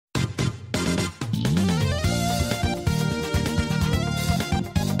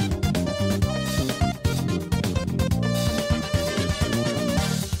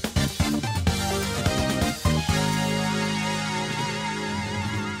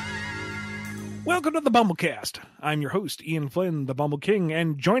Welcome to the BumbleKast. I'm your host, Ian Flynn, the BumbleKing,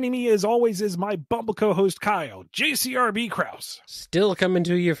 and joining me as always is my Bumble co-host, Kyle, JCRB Krause. Still coming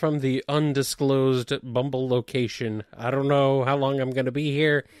to you from the undisclosed Bumble location. I don't know how long I'm going to be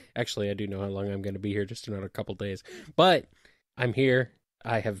here. Actually, I do know how long I'm going to be here, just another couple days. But I'm here.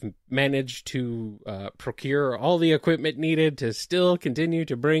 I have managed to procure all the equipment needed to still continue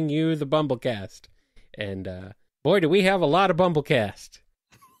to bring you the BumbleKast. And boy, do we have a lot of BumbleKast.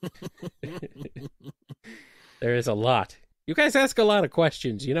 There is a lot. You guys ask a lot of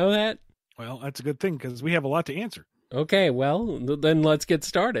questions, you know that? Well, that's a good thing, because we have a lot to answer. Okay, well, then let's get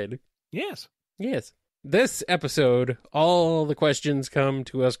started. Yes. This episode, all the questions come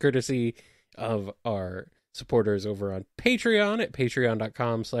to us courtesy of our supporters over on Patreon at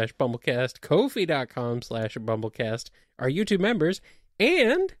patreon.com/BumbleKast, Ko-fi.com/BumbleKast, our YouTube members,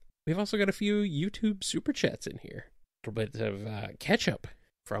 and we've also got a few YouTube super chats in here. A little bit of catch-up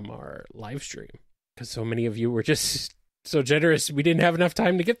from our live stream, because so many of you were just so generous, we didn't have enough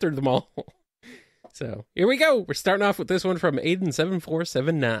time to get through them all. So, here we go. We're starting off with this one from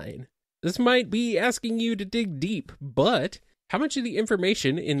Aiden7479. This might be asking you to dig deep, but how much of the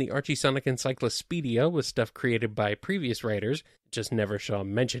information in the Archie Sonic Encyclopedia was stuff created by previous writers, just never saw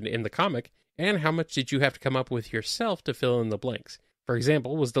mentioned in the comic, and how much did you have to come up with yourself to fill in the blanks? For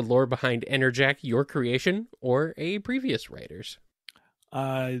example, was the lore behind Enerjack your creation or a previous writer's?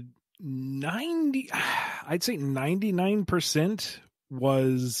 I'd say 99%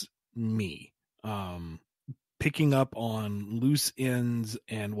 was me. Picking up on loose ends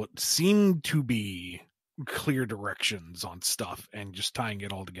and what seemed to be clear directions on stuff and just tying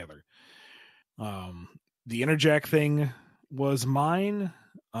it all together. The Enerjack thing was mine.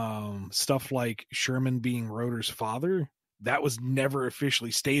 Stuff like Sherman being Rotor's father, that was never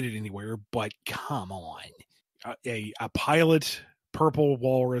officially stated anywhere, but come on. A pilot, purple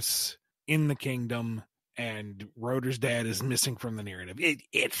walrus in the kingdom, and Rotor's dad is missing from the narrative.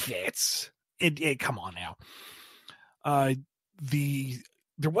 It fits. It come on now.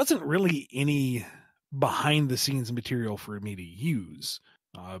 There wasn't really any behind the scenes material for me to use.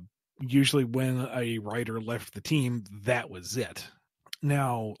 Usually when a writer left the team, that was it.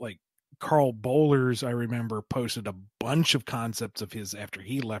 Now, like Carl Bowlers, I remember, posted a bunch of concepts of his after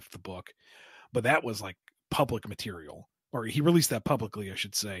he left the book, but that was like public material, or he released that publicly, I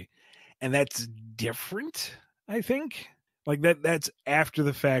should say. And that's different, I think. Like that's after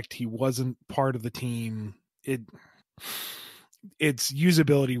the fact. He wasn't part of the team. Its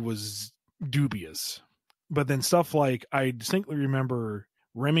usability was dubious. But then stuff like, I distinctly remember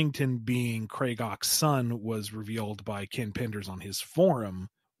Remington being Craig Ock's son was revealed by Ken Penders on his forum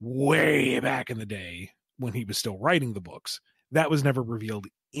way back in the day when he was still writing the books. That was never revealed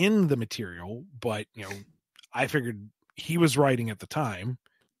in the material, but I figured he was writing at the time.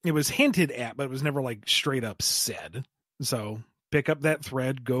 It was hinted at, but it was never like straight up said. So pick up that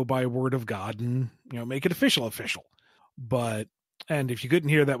thread, go by word of God, and make it official. But, and if you couldn't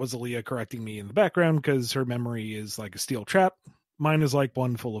hear, that was Aaliyah correcting me in the background, because her memory is like a steel trap. Mine is like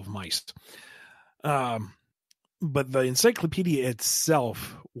one full of mice. But the encyclopedia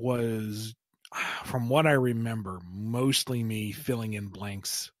itself was, from what I remember, mostly me filling in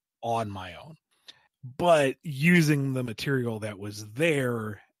blanks on my own, but using the material that was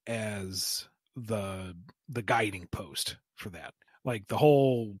there as the guiding post for that. Like the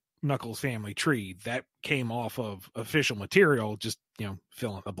whole Knuckles family tree, that came off of official material, just,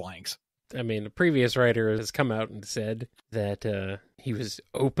 fill in the blanks. I mean, the previous writer has come out and said that he was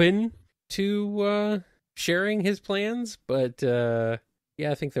open to sharing his plans, but I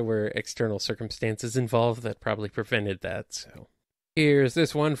think there were external circumstances involved that probably prevented that. So here's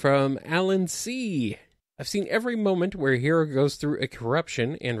this one from Alan C. I've seen every moment where a hero goes through a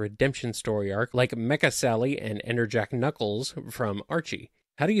corruption and redemption story arc, like Mecha Sally and Enerjack Knuckles from Archie.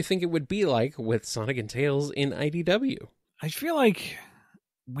 How do you think it would be like with Sonic and Tails in IDW? I feel like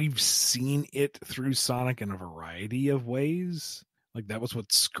we've seen it through Sonic in a variety of ways. Like that was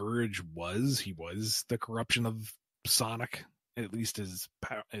what Scourge was. He was the corruption of Sonic, at least his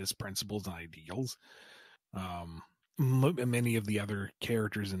principles and ideals. Many of the other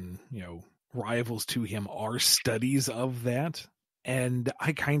characters and rivals to him are studies of that. And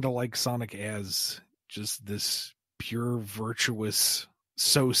I kind of like Sonic as just this pure, virtuous,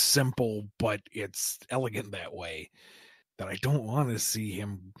 so simple, but it's elegant that way, that I don't want to see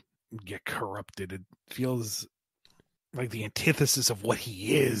him get corrupted. It feels like the antithesis of what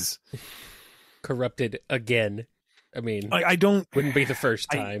he is. Corrupted again. I mean, I don't... Wouldn't be the first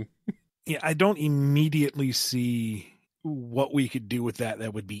time. I don't immediately see what we could do with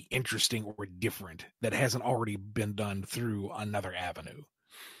that would be interesting or different, that hasn't already been done through another avenue.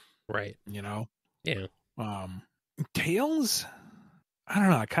 Right. You know? Yeah. Tails, I don't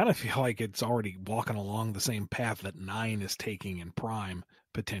know. I kind of feel like it's already walking along the same path that 9 is taking in Prime,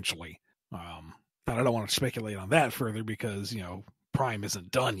 potentially. But I don't want to speculate on that further because, Prime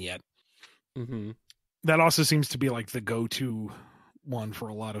isn't done yet. Mm-hmm. That also seems to be like the go-to one for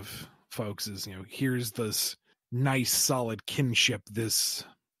a lot of folks is, here's this nice, solid kinship, this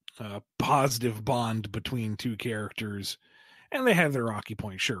positive bond between two characters. And they have their rocky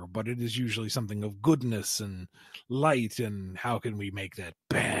point, sure, but it is usually something of goodness and light, and how can we make that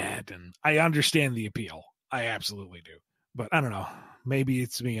bad? And I understand the appeal. I absolutely do. But I don't know. Maybe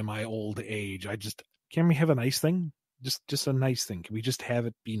it's me in my old age. Can we have a nice thing? Just a nice thing. Can we just have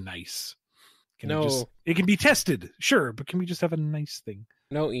it be nice? It can be tested, sure, but can we just have a nice thing?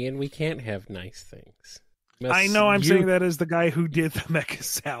 No, Ian, we can't have nice things. I know I'm saying that as the guy who did the Mecha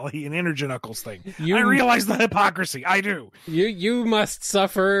Sally and Energy Knuckles thing. I realize the hypocrisy. I do. You must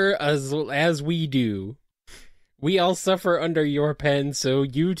suffer as we do. We all suffer under your pen, so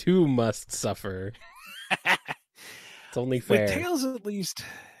you too must suffer. It's only fair. With Tails, at least,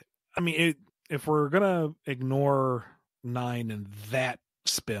 I mean, if we're gonna ignore 9 and that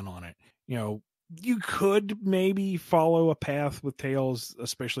spin on it, you could maybe follow a path with Tails,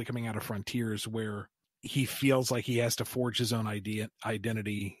 especially coming out of Frontiers, where he feels like he has to forge his own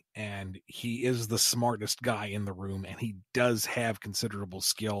identity, and he is the smartest guy in the room, and he does have considerable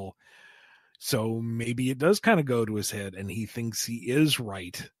skill. So maybe it does kind of go to his head, and he thinks he is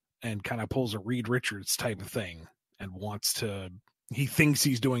right, and kind of pulls a Reed Richards type of thing, and he thinks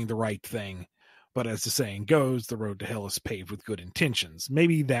he's doing the right thing. But as the saying goes, the road to hell is paved with good intentions.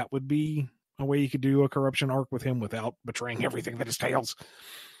 Maybe that would be a way you could do a corruption arc with him without betraying everything that is Tails.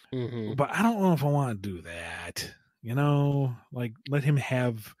 Mm-hmm. But I don't know if I want to do that. Like let him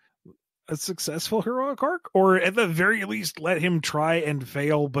have a successful heroic arc, or at the very least let him try and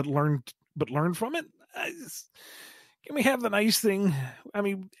fail but learn from it. Can we have the nice thing? I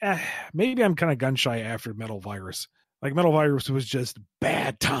mean, maybe I'm kind of gun shy after Metal Virus. Like Metal Virus was just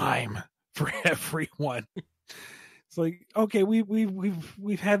bad time for everyone. It's like, okay,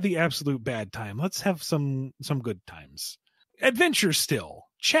 we've had the absolute bad time. Let's have some good times. Adventure still.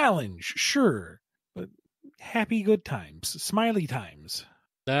 Challenge, sure. But happy good times. Smiley times.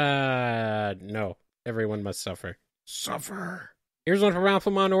 No. Everyone must suffer. Suffer. Here's one from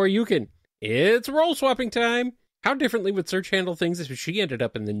Alphamon or Yukon. It's role swapping time. How differently would Surge handle things if she ended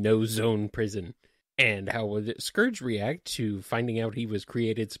up in the no-zone prison? And how would Scourge react to finding out he was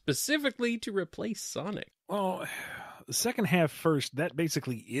created specifically to replace Sonic? Well, the second half first, that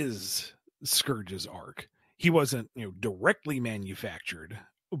basically is Scourge's arc. He wasn't, directly manufactured,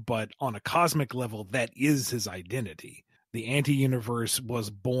 but on a cosmic level, that is his identity. The anti-universe was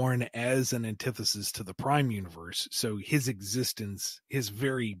born as an antithesis to the Prime universe, so his existence, his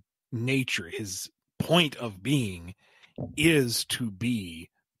very nature, his point of being is to be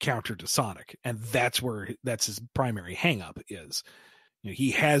counter to Sonic, and that's his primary hang-up is.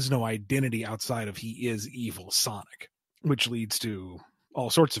 He has no identity outside of he is evil Sonic, which leads to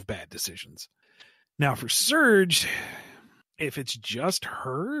all sorts of bad decisions. Now for Surge, if it's just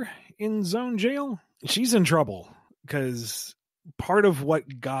her in zone jail, she's in trouble, because part of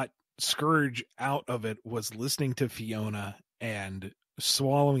what got Scourge out of it was listening to Fiona and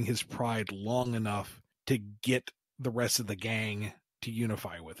swallowing his pride long enough to get the rest of the gang to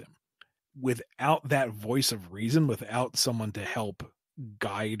unify with him. Without that voice of reason, without someone to help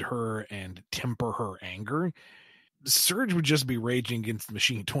guide her and temper her anger, Surge would just be raging against the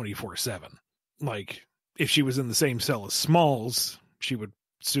machine 24/7. Like, if she was in the same cell as Smalls, she would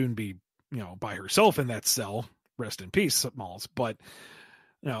soon be, by herself in that cell. Rest in peace, Smalls. But,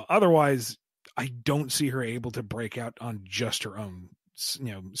 otherwise, I don't see her able to break out on just her own.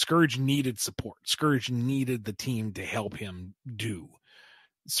 Scourge needed support. Scourge needed the team to help him do.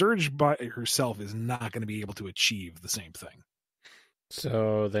 Surge by herself is not going to be able to achieve the same thing.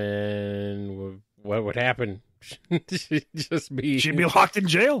 So then what would happen? She'd be locked in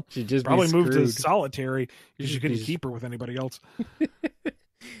jail. She'd just probably be moved to solitary because you couldn't be... keep her with anybody else.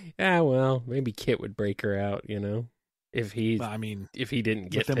 Well, maybe Kit would break her out, if he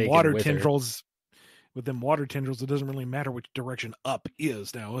didn't get taken water with tendrils. With them water tendrils, it doesn't really matter which direction up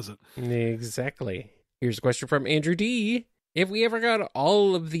is now, is it? Exactly. Here's a question from Andrew D. If we ever got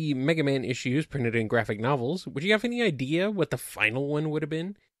all of the Mega Man issues printed in graphic novels, would you have any idea what the final one would have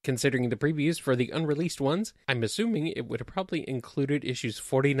been? Considering the previews for the unreleased ones, I'm assuming it would have probably included issues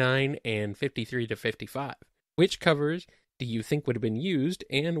 49 and 53 to 55. Which covers do you think would have been used,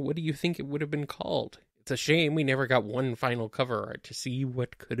 and what do you think it would have been called? It's a shame we never got one final cover art to see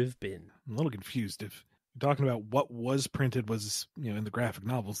what could have been. I'm a little confused. talking about what was printed was, in the graphic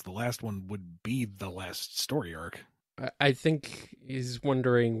novels, the last one would be the last story arc. I think he's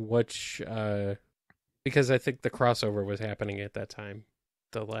wondering which, because I think the crossover was happening at that time.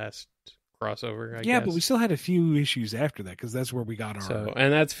 The last crossover, I guess. But we still had a few issues after that, because that's where we got our... So,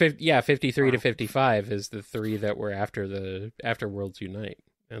 and that's 53 to 55 is the 3 that were after Worlds Unite.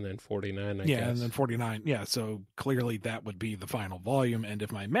 And then 49, I guess. Yeah, and then 49. Yeah, so clearly that would be the final volume. And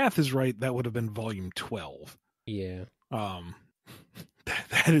if my math is right, that would have been volume 12. Yeah.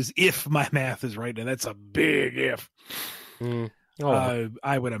 That is if my math is right, and that's a big if.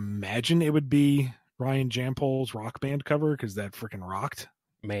 I would imagine it would be Ryan Jampol's Rock Band cover, because that freaking rocked.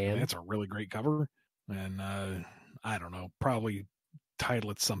 Man. That's a really great cover. And I don't know, probably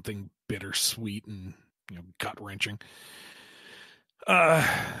title it something bittersweet and gut-wrenching.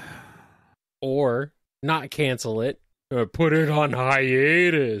 Or not cancel it, or put it on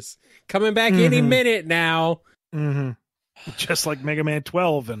hiatus. Coming back any minute now. Just like Mega Man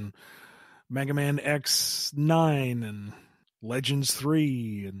 12 and Mega Man X9 and Legends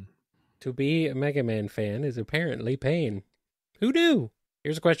 3. And to be a Mega Man fan is apparently pain. Who knew?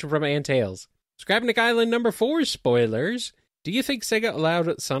 Here's a question from Ann Tails. Scrapnik Island number 4 spoilers. Do you think Sega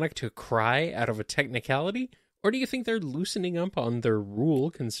allowed Sonic to cry out of a technicality? Or do you think they're loosening up on their rule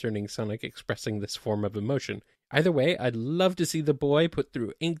concerning Sonic expressing this form of emotion? Either way, I'd love to see the boy put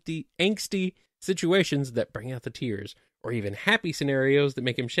through angsty situations that bring out the tears, or even happy scenarios that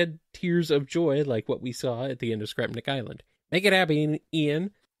make him shed tears of joy like what we saw at the end of Scrapnik Island. Make it happy,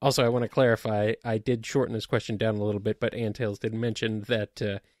 Ian. Also, I want to clarify, I did shorten this question down a little bit, but Ann Tails did mention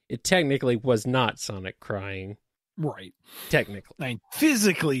that it technically was not Sonic crying. Right. Technically. I mean,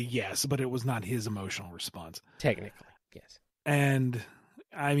 physically, yes, but it was not his emotional response. Technically, yes. And,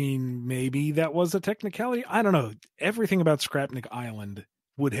 I mean, maybe that was a technicality. I don't know. Everything about Scrapnik Island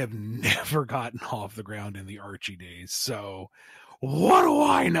would have never gotten off the ground in the Archie days. So, what do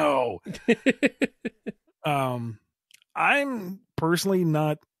I know? I'm personally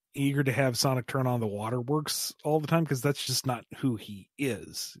not eager to have Sonic turn on the waterworks all the time, because that's just not who he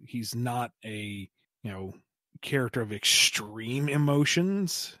is. He's not a, character of extreme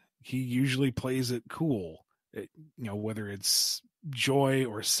emotions. He usually plays it cool. Whether it's joy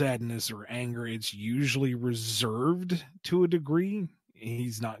or sadness or anger, it's usually reserved to a degree.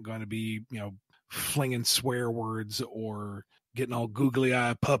 He's not going to be, flinging swear words or getting all googly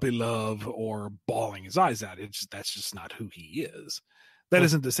eye puppy love or bawling his eyes out. That's just not who he is. That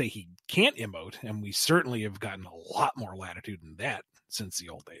isn't to say he can't emote, and we certainly have gotten a lot more latitude in that since the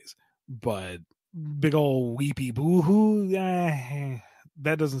old days. But big old weepy boo-hoo,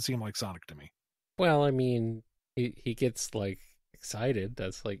 that doesn't seem like Sonic to me. Well, I mean, he gets like excited.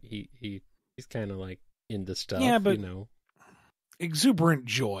 That's like he's kind of like into stuff. Yeah, but exuberant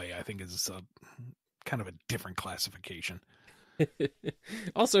joy, I think, is a kind of a different classification.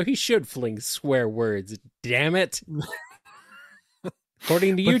 Also, he should fling swear words. Damn it!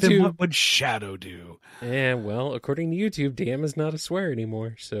 According to YouTube, then what would Shadow do? Yeah, well, according to YouTube, damn is not a swear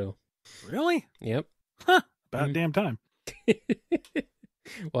anymore. So, really? Yep. Huh? About damn time.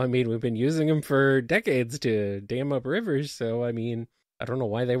 Well, I mean, we've been using them for decades to dam up rivers, so I mean, I don't know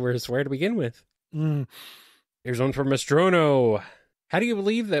why they were a swear to begin with. Here's one from Mastrono. How do you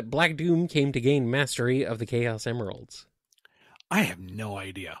believe that Black Doom came to gain mastery of the Chaos Emeralds? I have no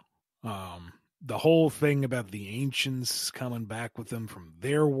idea. The whole thing about the ancients coming back with them from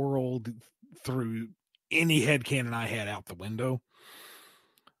their world through any headcanon I had out the window.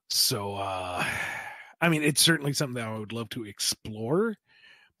 So, I mean, it's certainly something that I would love to explore,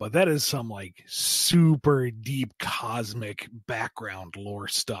 but that is some like super deep cosmic background lore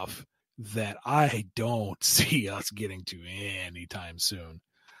stuff that I don't see us getting to anytime soon,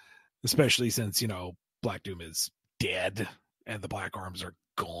 especially since, Black Doom is dead and the Black Arms are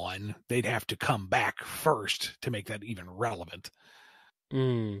gone. They'd have to come back first to make that even relevant.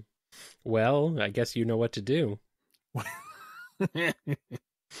 Well, I guess you know what to do.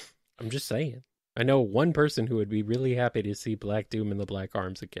 I'm just saying. I know one person who would be really happy to see Black Doom and the Black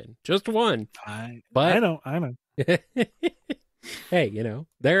Arms again. Just one. I know. Hey,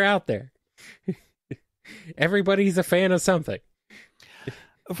 they're out there. Everybody's a fan of something.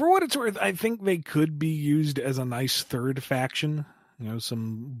 For what it's worth, I think they could be used as a nice third faction.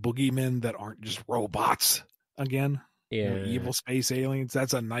 Some boogeymen that aren't just robots again. Yeah. Evil space aliens.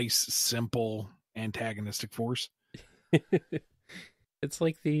 That's a nice, simple, antagonistic force. It's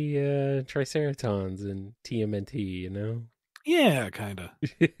like the Triceratons in TMNT, Yeah, kind of.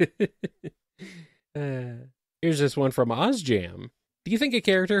 Here's this one from OzJam. Do you think a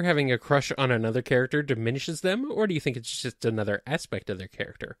character having a crush on another character diminishes them, or do you think it's just another aspect of their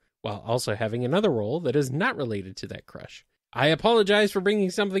character? while also having another role that is not related to that crush. I apologize for bringing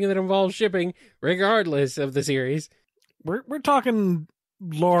something that involves shipping, regardless of the series. We're talking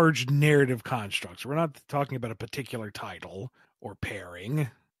large narrative constructs. We're not talking about a particular title or pairing,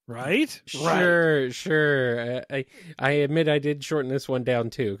 right? Sure, Right. sure. I admit I did shorten this one down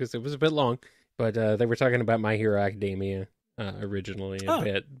too because it was a bit long. But they were talking about My Hero Academia originally a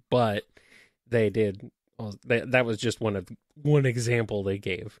bit, but they did. That was just one example they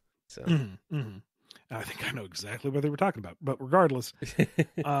gave. So I think I know exactly what they were talking about. But regardless,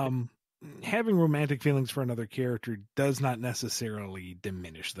 having romantic feelings for another character does not necessarily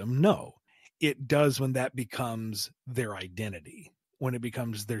diminish them. No, it does when that becomes their identity, when it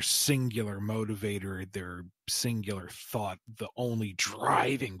becomes their singular motivator, their singular thought, the only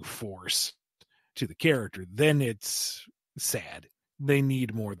driving force to the character. Then it's sad. They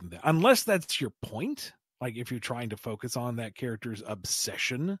need more than that. Unless that's your point. Like if you're trying to focus on that character's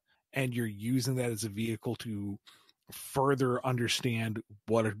obsession and you're using that as a vehicle to further understand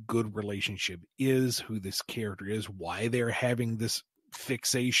what a good relationship is, who this character is, why they're having this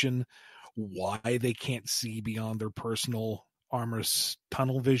fixation, why they can't see beyond their personal amorous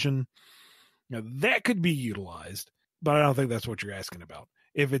tunnel vision. That could be utilized, but I don't think that's what you're asking about.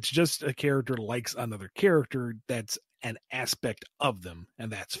 If it's just a character likes another character, that's an aspect of them, and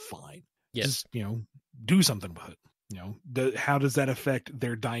that's fine. yes, Just, do something with it. How does that affect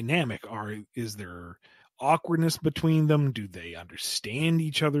their dynamic? Is there awkwardness between them? Do they understand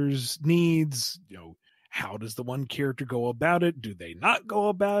each other's needs? How does the one character go about it? Do they not go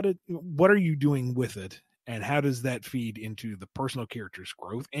about it? What are you doing with it? And how does that feed into the personal character's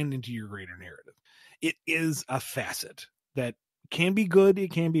growth and into your greater narrative? It is a facet that can be good,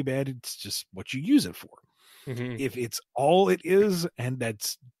 it can be bad. It's just what you use it for. If it's all it is, and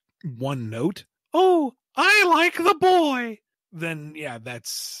that's one note, oh, I like the boy, then yeah,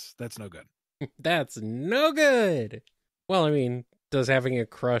 that's no good. That's no good. Well, I mean, does having a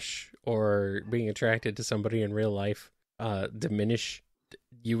crush or being attracted to somebody in real life diminish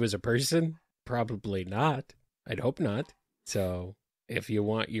you as a person? Probably not. I'd hope not. So if you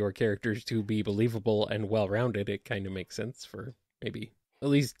want your characters to be believable and well-rounded, it kind of makes sense for maybe at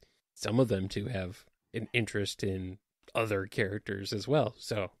least some of them to have an interest in other characters as well.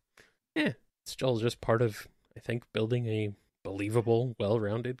 So, yeah, it's all just part of, I think, building a believable,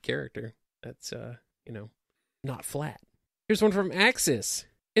 well-rounded character that's, not flat. Here's one from Axis.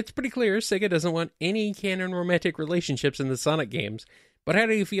 It's pretty clear SEGA doesn't want any canon romantic relationships in the Sonic games, but how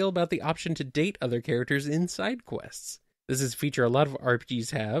do you feel about the option to date other characters in side quests? This is a feature a lot of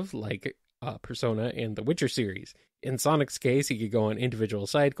RPGs have, like Persona and the Witcher series. In Sonic's case, he could go on individual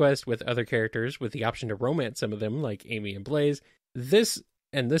side quests with other characters with the option to romance some of them, like Amy and Blaze. This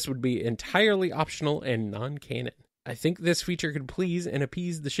would be entirely optional and non-canon. I think this feature could please and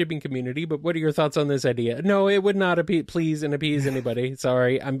appease the shipping community, but what are your thoughts on this idea? No, it would not please and appease anybody.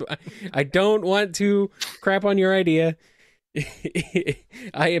 Sorry, I don't want to crap on your idea.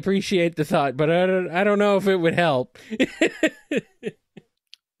 I appreciate the thought, but I don't know if it would help.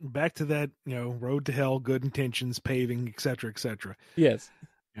 Back to that, road to hell, good intentions, paving, etc., etc. Yes.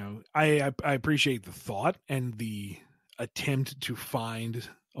 I appreciate the thought and the attempt to find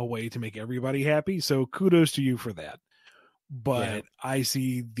a way to make everybody happy. So kudos to you for that. But yeah. I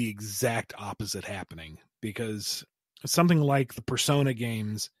see the exact opposite happening, because something like the Persona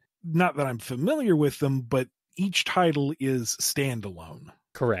games, not that I'm familiar with them, but each title is standalone.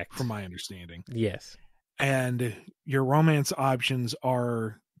 Correct. From my understanding. Yes. And your romance options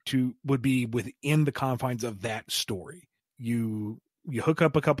would be within the confines of that story. You hook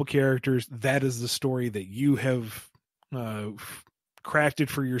up a couple characters. That is the story that you have crafted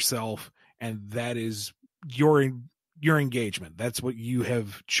for yourself, and that is your engagement. That's what you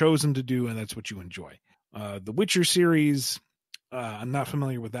have chosen to do, and that's what you enjoy. The Witcher series, I'm not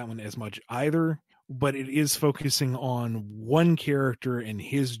familiar with that one as much either, but it is focusing on one character and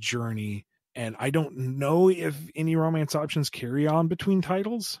his journey. And I don't know if any romance options carry on between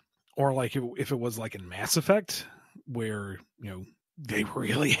titles, or like if it was like in Mass Effect, where, they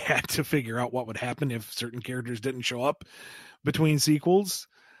really had to figure out what would happen if certain characters didn't show up between sequels,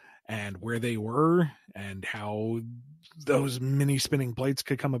 and where they were and how those mini spinning plates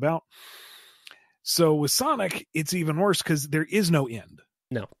could come about. So with Sonic, it's even worse because there is no end.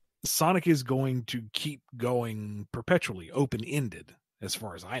 No. Sonic is going to keep going perpetually, open-ended, as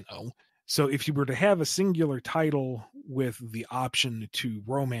far as I know. So if you were to have a singular title with the option to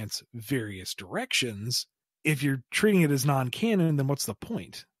romance various directions, if you're treating it as non-canon, then what's the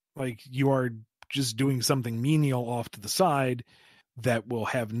point? Like, you are just doing something menial off to the side that will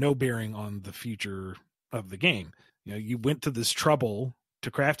have no bearing on the future of the game. You went to this trouble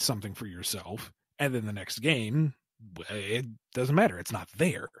to craft something for yourself, and then the next game, it doesn't matter. It's not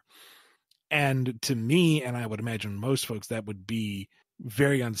there. And to me, and I would imagine most folks, that would be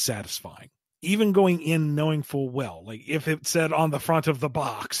very unsatisfying. Even going in knowing full well, like if it said on the front of the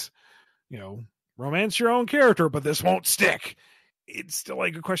box, romance your own character, but this won't stick. It's still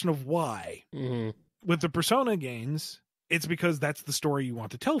like a question of why. Mm-hmm. With the Persona games, it's because that's the story you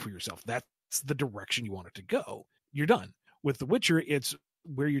want to tell for yourself. That's the direction you want it to go. You're done. With The Witcher, it's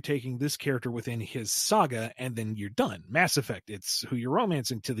where you're taking this character within his saga, and then you're done. Mass Effect, it's who you're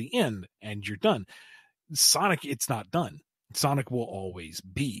romancing to the end, and you're done. Sonic, it's not done. Sonic will always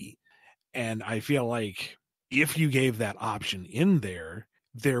be. And I feel like if you gave that option in there,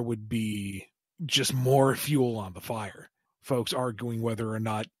 there would be just more fuel on the fire. Folks arguing whether or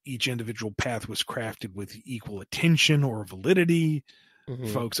not each individual path was crafted with equal attention or validity. Mm-hmm.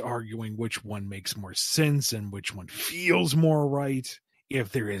 Folks arguing which one makes more sense and which one feels more right.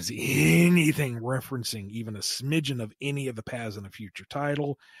 If there is anything referencing even a smidgen of any of the paths in a future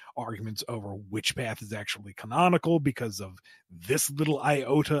title, arguments over which path is actually canonical because of this little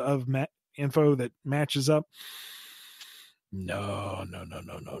iota of info that matches up. No.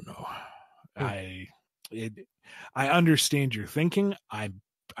 I understand your thinking. I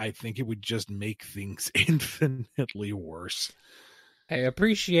think it would just make things infinitely worse. I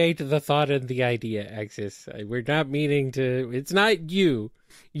appreciate the thought and the idea, Axis. We're not meaning to... It's not you.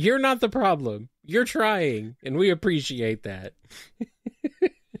 You're not the problem. You're trying, and we appreciate that.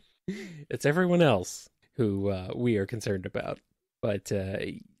 It's everyone else who we are concerned about. But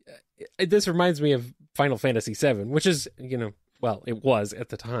this reminds me of Final Fantasy VII, which is, it was at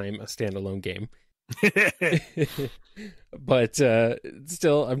the time a standalone game. But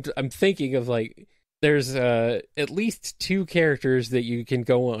still, I'm thinking of there's at least 2 characters that you can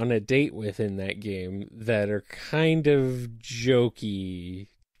go on a date with in that game that are kind of jokey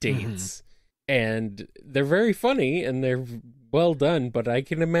dates. Mm-hmm. And they're very funny and they're well done, but I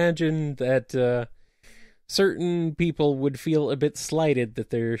can imagine that certain people would feel a bit slighted that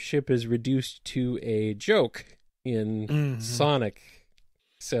their ship is reduced to a joke in Sonic.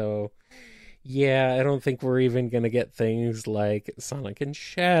 So... yeah, I don't think we're even going to get things like Sonic and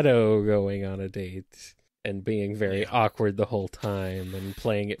Shadow going on a date and being very awkward the whole time and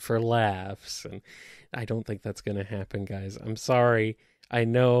playing it for laughs. And I don't think that's going to happen, guys. I'm sorry. I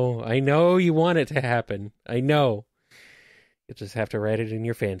know you want it to happen. I know. You just have to write it in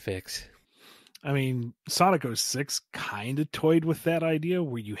your fanfics. I mean, Sonic 06 kind of toyed with that idea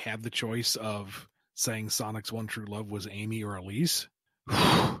where you have the choice of saying Sonic's one true love was Amy or Elise.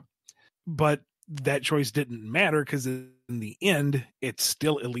 But that choice didn't matter because in the end, it's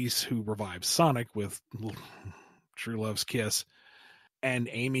still Elise who revives Sonic with true love's kiss. And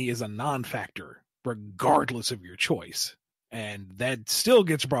Amy is a non-factor, regardless of your choice. And that still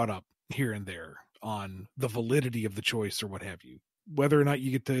gets brought up here and there on the validity of the choice or what have you. Whether or not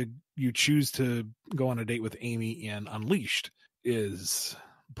you choose to go on a date with Amy in Unleashed is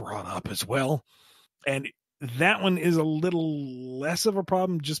brought up as well. And that one is a little less of a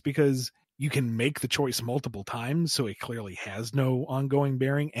problem just because you can make the choice multiple times, so it clearly has no ongoing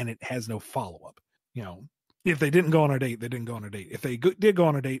bearing and it has no follow-up. If they didn't go on a date, they didn't go on a date. If they did go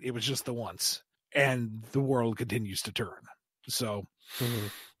on a date, it was just the once, and the world continues to turn. So,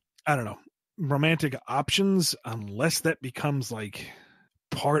 I don't know. Romantic options, unless that becomes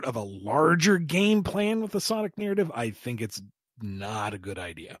part of a larger game plan with the Sonic narrative, I think it's not a good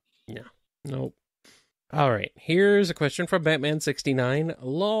idea. Yeah. Nope. All right, here's a question from Batman69.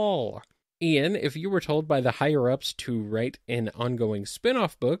 Lol. Ian, if you were told by the higher-ups to write an ongoing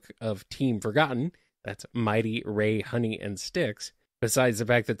spin-off book of Team Forgotten, that's Mighty, Ray, Honey, and Styx, besides the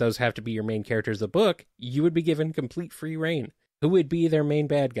fact that those have to be your main characters of the book, you would be given complete free reign. Who would be their main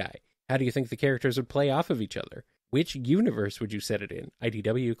bad guy? How do you think the characters would play off of each other? Which universe would you set it in?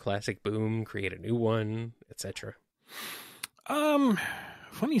 IDW, Classic, Boom, create a new one, etc.?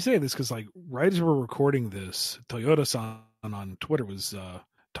 Funny you say this, because right as we're recording this, Toyota-san on Twitter was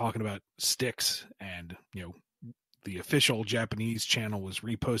talking about Styx, and the official Japanese channel was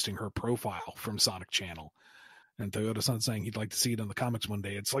reposting her profile from Sonic Channel, and Toyota-san saying he'd like to see it in the comics one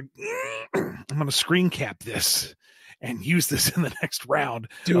day. It's I'm going to screen cap this and use this in the next round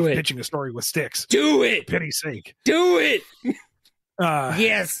of pitching a story with Styx. Do it! For pity's sake. Do it!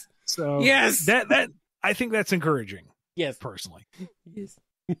 Yes! So yes! That I think that's encouraging. Yes. Personally. Yes.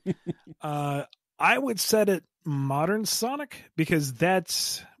 I would set it modern Sonic because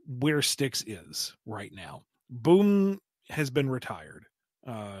that's where Styx is right now. Boom has been retired.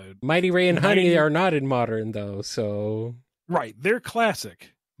 Mighty Ray and Honey are not in modern though, so right, they're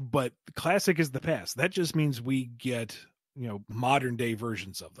classic, but classic is the past. That just means we get modern day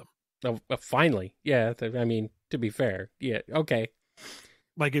versions of them. Oh, finally. Yeah. I mean, to be fair. Yeah. Okay.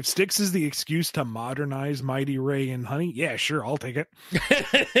 Like if Styx is the excuse to modernize Mighty Ray and Honey, yeah, sure, I'll take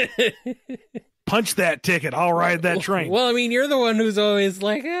it. Punch that ticket. I'll ride that train. Well, I mean, you're the one who's always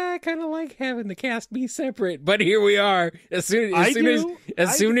like, I kind of like having the cast be separate, but here we are. As soon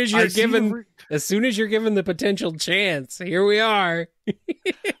as you're given the potential chance, here we are.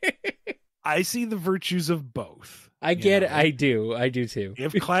 I see the virtues of both. I get it. I do too.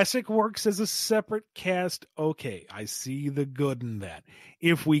 If classic works as a separate cast, okay, I see the good in that.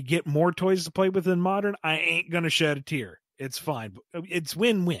 If we get more toys to play with in modern, I ain't gonna shed a tear. It's fine. It's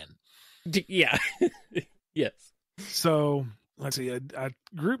win-win. Yeah. Yes. So let's see, a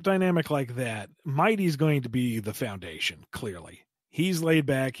group dynamic like that, Mighty's going to be the foundation, clearly. He's laid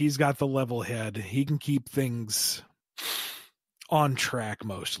back, he's got the level head, he can keep things on track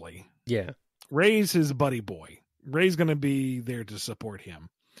mostly. Yeah. Ray's his buddy boy. Ray's going to be there to support him.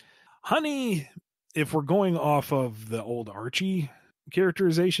 Honey, if we're going off of the old Archie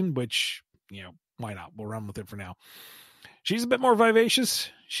characterization, which, why not? We'll run with it for now. She's a bit more vivacious.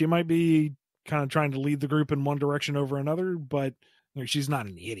 She might be kind of trying to lead the group in one direction over another, but she's not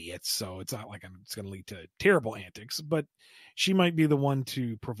an idiot, so it's not like it's going to lead to terrible antics, but she might be the one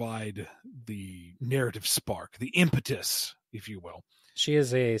to provide the narrative spark, the impetus, if you will. She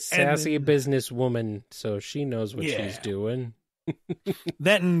is a sassy businesswoman, so she knows what she's doing.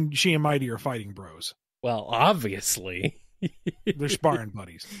 That and she and Mighty are fighting bros. Well, obviously. They're sparring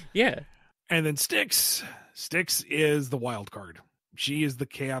buddies. Yeah. And then Styx is the wild card. She is the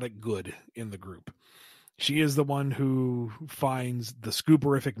chaotic good in the group. She is the one who finds the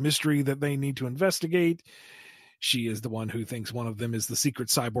scooperific mystery that they need to investigate. She is the one who thinks one of them is the secret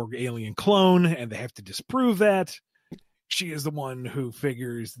cyborg alien clone, and they have to disprove that. She is the one who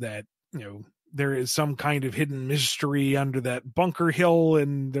figures that, there is some kind of hidden mystery under that bunker hill,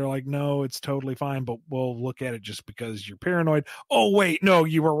 and they're like, no, it's totally fine, but we'll look at it just because you're paranoid. Oh, wait, no,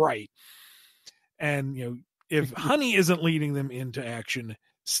 you were right. And, if Honey isn't leading them into action,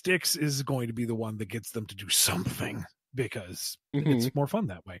 Styx is going to be the one that gets them to do something, because it's more fun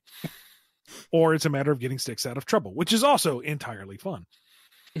that way. Or it's a matter of getting Styx out of trouble, which is also entirely fun.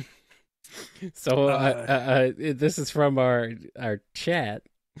 So this is from our chat.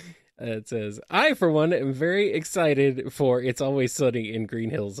 It says, I, for one, am very excited for It's Always Sunny in Green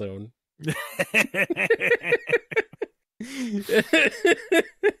Hill Zone.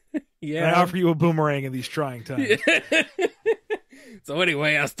 Yeah. I offer you a boomerang in these trying times. So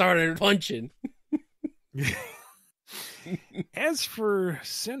anyway, I started punching. As for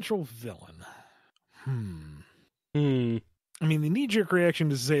central villain, I mean, the knee-jerk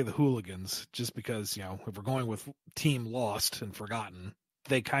reaction is to say the hooligans, just because, if we're going with Team Lost and Forgotten,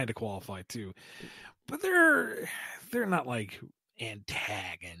 they kind of qualify too. But they're not like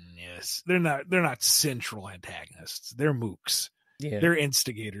antagonists. They're not central antagonists. They're mooks. Yeah. They're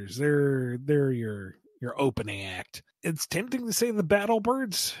instigators. They're your opening act. It's tempting to say the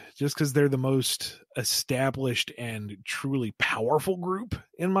Battlebirds, just because they're the most established and truly powerful group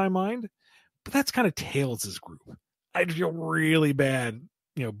in my mind. But that's kind of Tails' group. I'd feel really bad,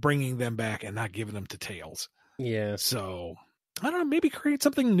 bringing them back and not giving them to Tails. Yeah. So, I don't know, maybe create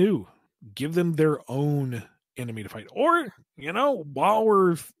something new. Give them their own enemy to fight. Or, while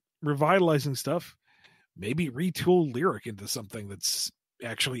we're revitalizing stuff, maybe retool Lyric into something that's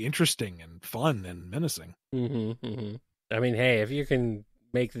actually interesting and fun and menacing. I mean, hey, if you can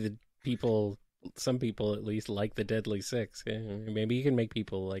make some people at least like the Deadly Six, maybe you can make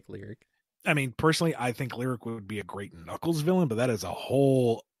people like Lyric. I mean, personally, I think Lyric would be a great Knuckles villain, but that is a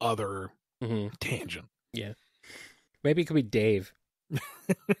whole other tangent. Yeah. Maybe it could be Dave.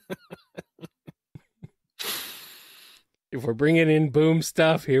 If we're bringing in Boom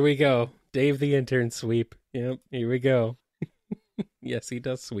stuff, here we go. Dave the intern sweep. Yep, here we go. Yes, he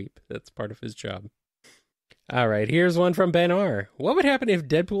does sweep. That's part of his job. All right, here's one from Ben R. What would happen if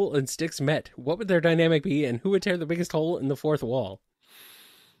Deadpool and Styx met? What would their dynamic be, and who would tear the biggest hole in the fourth wall?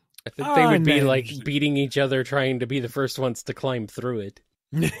 I think they would be like beating each other, trying to be the first ones to climb through it.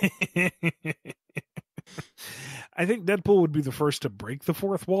 I think Deadpool would be the first to break the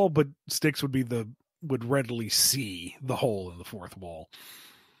fourth wall, but Styx would readily see the hole in the fourth wall.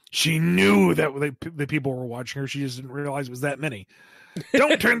 She knew that the people were watching her. She just didn't realize it was that many.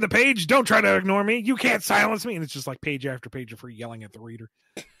 Don't turn the page. Don't try to ignore me. You can't silence me. And it's just like page after page of her yelling at the reader.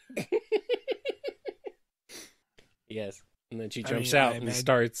 Yes. And then she jumps out and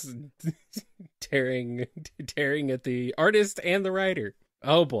starts tearing at the artist and the writer.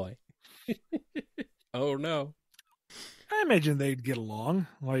 Oh, boy. Oh, no. I imagine they'd get along.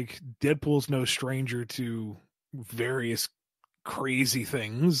 Like, Deadpool's no stranger to various crazy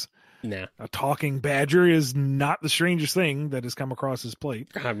things. Nah. A talking badger is not the strangest thing that has come across his plate.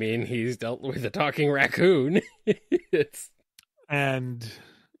 I mean, he's dealt with a talking raccoon. And,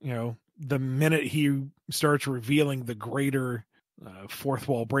 the minute he starts revealing the greater fourth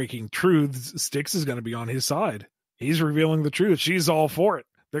wall breaking truths, Styx is going to be on his side. He's revealing the truth. She's all for it.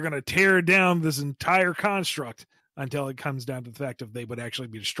 They're going to tear down this entire construct until it comes down to the fact of they would actually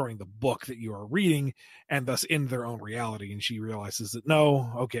be destroying the book that you are reading and thus end their own reality. And she realizes that,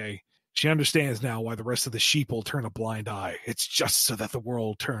 no, okay, she understands now why the rest of the sheep will turn a blind eye. It's just so that the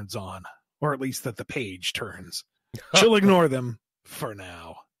world turns on, or at least that the page turns. She'll ignore them for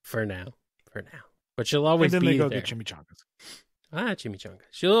now. For now. But she'll always be there. And then they go get chimichangas. Chimichanga.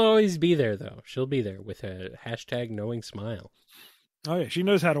 She'll always be there, though. She'll be there with a hashtag knowing smile. Oh, yeah. She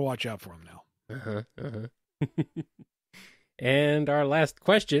knows how to watch out for him now. And our last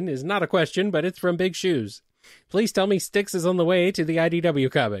question is not a question, but it's from Big Shoes. Please tell me Styx is on the way to the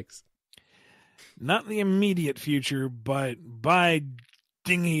IDW comics. Not in the immediate future, but by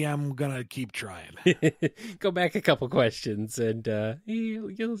dingy, I'm gonna keep trying. Go back a couple questions, and there's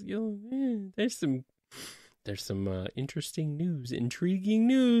some interesting news, intriguing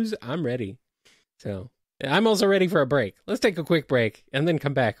news. I'm ready. So I'm also ready for a break. Let's take a quick break and then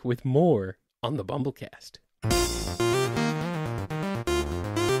come back with more on the BumbleKast.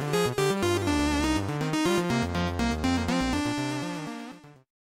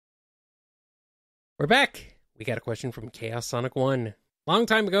 We're back. We got a question from Chaos Sonic 1. Long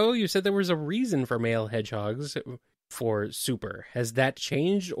time ago, you said there was a reason for male hedgehogs for super. Has that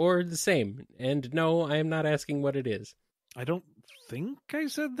changed or the same? And no, I am not asking what it is. I don't think I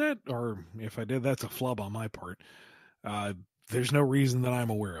said that, or if I did, that's a flub on my part. There's no reason that I'm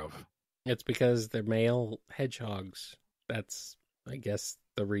aware of. It's because they're male hedgehogs. That's, I guess,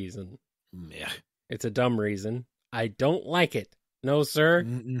 the reason. Yeah. It's a dumb reason. I don't like it. No, sir.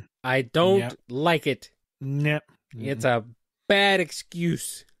 Mm-mm. I don't like it. Yep. It's a bad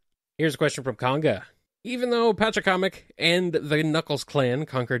excuse. Here's a question from Conga. Even though Pachacamac and the Knuckles clan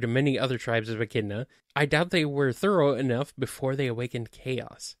conquered many other tribes of Echidna, I doubt they were thorough enough before they awakened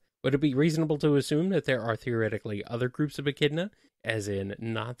chaos. Would it be reasonable to assume that there are theoretically other groups of Echidna, as in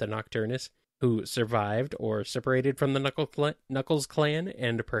not the Nocturnus, who survived or separated from the Knuckles clan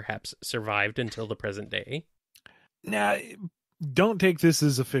and perhaps survived until the present day? Now, don't take this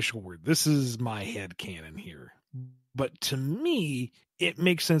as official word. This is my headcanon here. But to me, it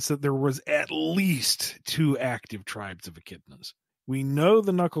makes sense that there was at least 2 active tribes of Echidnas. We know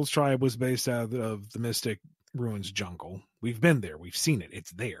the Knuckles tribe was based out of the Mystic Ruins jungle. We've been there. We've seen it.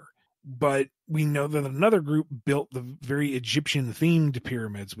 It's there. But we know that another group built the very Egyptian-themed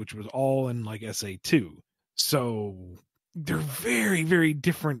pyramids, which was all in like SA2. So they're very, very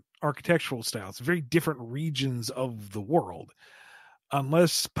different architectural styles, very different regions of the world.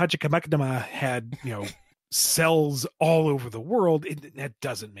 Unless Pachacamac had, cells all over the world, that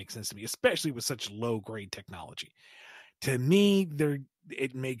doesn't make sense to me, especially with such low-grade technology. To me,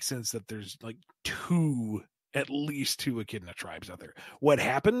 it makes sense that there's like at least 2 Echidna tribes out there. What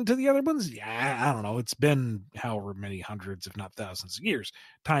happened to the other ones? Yeah, I don't know. It's been however many hundreds, if not thousands of years.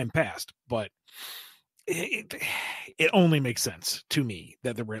 Time passed, but it only makes sense to me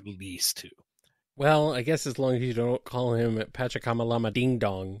that there were at least 2. Well, I guess as long as you don't call him Pachacama Ding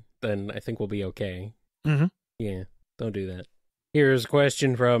Dong, then I think we'll be okay. Mm-hmm. Yeah, don't do that. Here's a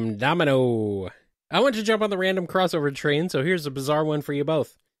question from Domino. I want to jump on the random crossover train, so here's a bizarre one for you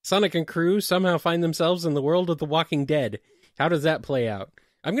both. Sonic and crew somehow find themselves in the world of The Walking Dead. How does that play out?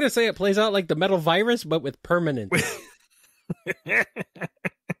 I'm going to say it plays out like the metal virus, but with permanence.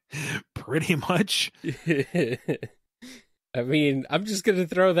 Pretty much. I mean, I'm just going to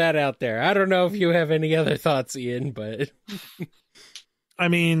throw that out there. I don't know if you have any other thoughts, Ian, but... I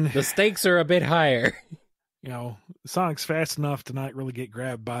mean... the stakes are a bit higher. Sonic's fast enough to not really get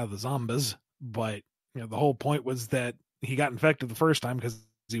grabbed by the zombies, but, the whole point was that he got infected the first time because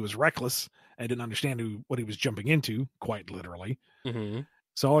he was reckless and didn't understand what he was jumping into, quite literally. Mm-hmm.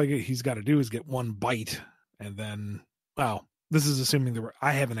 So all he's got to do is get one bite, and then... Well, this is assuming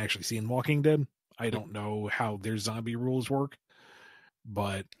I haven't actually seen Walking Dead. I don't know how their zombie rules work,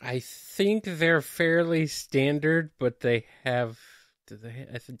 but... I think they're fairly standard, but they have... Do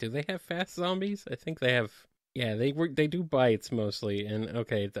they have fast zombies? I think they have... Yeah, they do bites mostly, and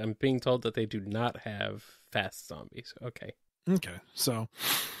okay, I'm being told that they do not have fast zombies. Okay, so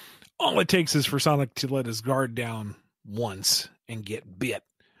all it takes is for Sonic to let his guard down once and get bit.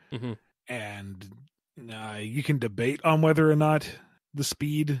 Mm-hmm. And you can debate on whether or not the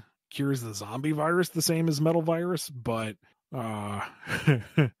speed cures the zombie virus the same as metal virus, but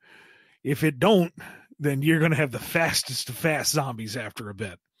if it don't, then you're going to have the fastest of fast zombies after a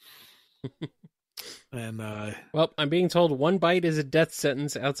bit. And well, I'm being told one bite is a death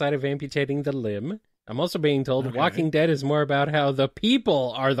sentence outside of amputating the limb. I'm also being told Walking Dead is more about how the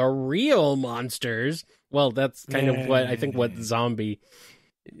people are the real monsters. Well, that's kind of what I think what zombie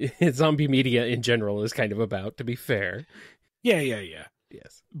media in general is kind of about, to be fair. Yeah.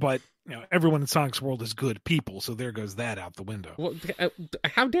 Yes. But, everyone in Sonic's world is good people, so there goes that out the window. Well,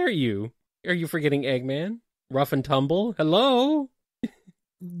 how dare you? Are you forgetting Eggman? Rough and Tumble? Hello?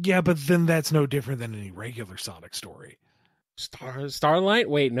 Yeah, but then that's no different than any regular Sonic story. Starlight?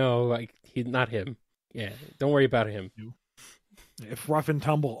 Wait, no, not him. Yeah, don't worry about him. If Rough and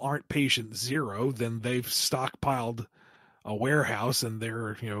Tumble aren't patient zero, then they've stockpiled a warehouse and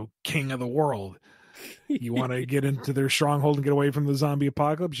they're, king of the world. You want to get into their stronghold and get away from the zombie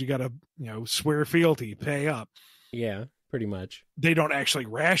apocalypse, you got to, swear fealty, pay up. Yeah, pretty much. They don't actually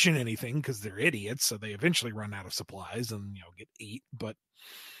ration anything because they're idiots, so they eventually run out of supplies and, get eat, but...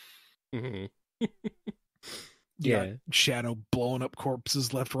 Mm-hmm. Yeah. Shadow blowing up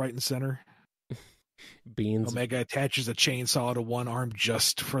corpses left, right, and center. Beans. Omega attaches a chainsaw to one arm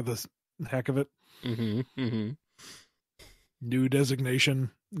just for the heck of it. New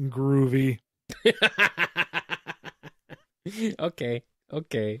designation, groovy. Okay.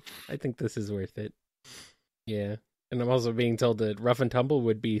 I think this is worth it. Yeah. And I'm also being told that Rough and Tumble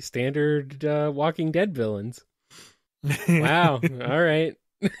would be standard Walking Dead villains. Wow. All right.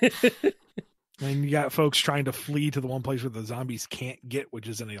 And you got folks trying to flee to the one place where the zombies can't get, which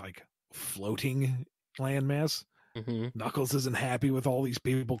is in a floating landmass. Knuckles isn't happy with all these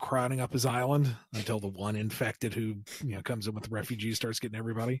people crowding up his island until the one infected who comes in with refugees starts getting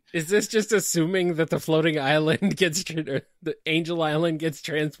everybody. Is this just assuming that the floating island the Angel Island gets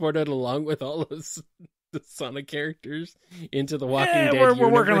transported along with all the Sonic characters into the Walking Dead we're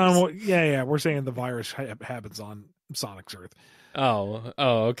universe? working on we're saying the virus happens on Sonic's Earth. Oh,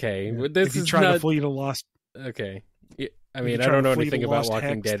 okay. Yeah. This if you is try not... to flee to Lost. Okay. I mean, I don't know anything about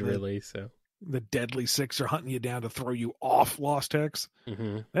Walking Dead, really, so... The Deadly Six are hunting you down to throw you off Lost Hex.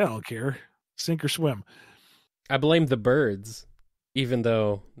 They don't care. Sink or swim. I blame the birds, even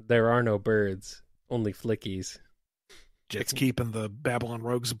though there are no birds, only flickies. Jet's keeping the Babylon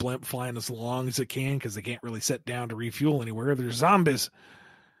Rogues blimp flying as long as it can because they can't really sit down to refuel anywhere. There's zombies.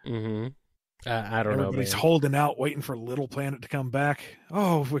 I don't know. Everybody's holding out, waiting for Little Planet to come back.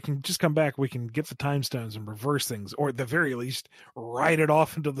 Oh, if we can just come back, we can get the time stones and reverse things, or at the very least, ride it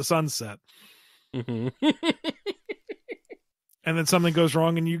off into the sunset. And then something goes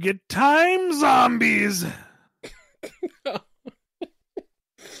wrong, and you get time zombies.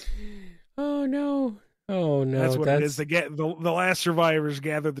 Oh no! That's what it is. They get the last survivors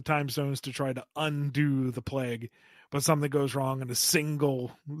gather the time stones to try to undo the plague. But something goes wrong and a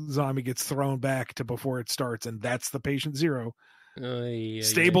single zombie gets thrown back to before it starts, and that's the patient zero.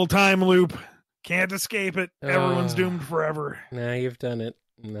 Stable time loop. Can't escape it. Everyone's doomed forever. Now you've done it.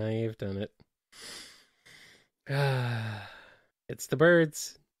 It's the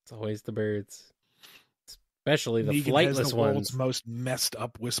birds. It's always the birds. Especially the Negan flightless has the ones. World's most messed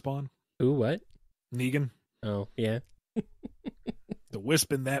up Wispawn. Ooh, what? Negan. Oh, yeah. The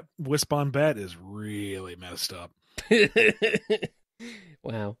wisp in that Wispawn bat is really messed up.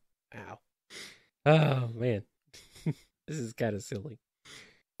 Wow. Oh man. This is kind of silly.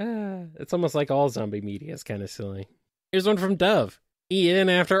 It's almost like all zombie media is kind of silly. Here's one from Dove. Ian,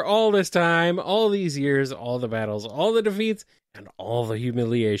 after all this time, all these years, all the battles, all the defeats, and all the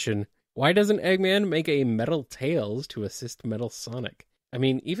humiliation, why doesn't Eggman make a Metal Tails to assist Metal Sonic? I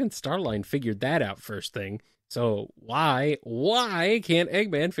mean, even Starline figured that out first thing. So why can't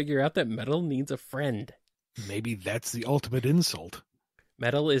Eggman figure out that Metal needs a friend? Maybe that's the ultimate insult.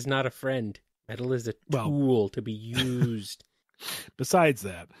 Metal is not a friend. Metal is a tool to be used. Besides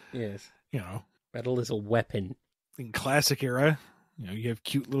that, yes, Metal is a weapon. In classic era, you have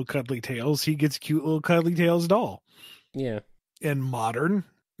cute little cuddly Tails. He gets cute little cuddly Tails doll. Yeah. In modern,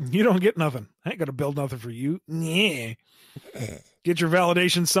 you don't get nothing. I ain't gonna build nothing for you. Yeah. Get your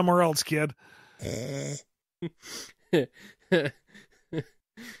validation somewhere else, kid.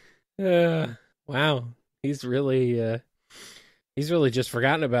 Wow. He's really just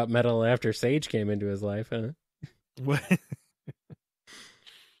forgotten about Metal after Sage came into his life, huh? What?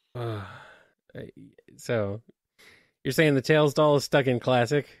 So, you're saying the Tails doll is stuck in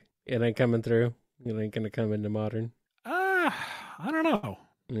classic? It ain't coming through? It ain't gonna come into modern? I don't know.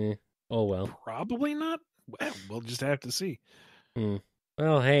 Oh, well. Probably not. Well, we'll just have to see.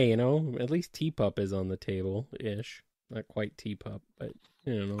 Well, hey, at least T-Pup is on the table-ish. Not quite T-Pup, but,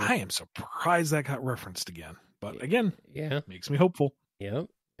 I am surprised that got referenced again. But again, yeah, makes me hopeful. Yep.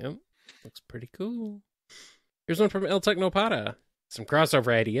 Looks pretty cool. Here's one from El Technopada. Some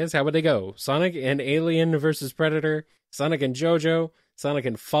crossover ideas. How would they go? Sonic and Alien versus Predator, Sonic and JoJo, Sonic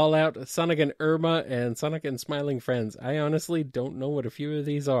and Fallout, Sonic and Irma, and Sonic and Smiling Friends. I honestly don't know what a few of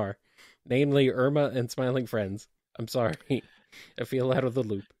these are. Namely, Irma and Smiling Friends. I'm sorry. I feel out of the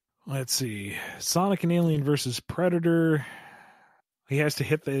loop. Let's see. Sonic and Alien versus Predator. He has to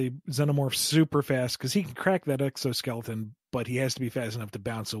hit the Xenomorph super fast because he can crack that exoskeleton, but he has to be fast enough to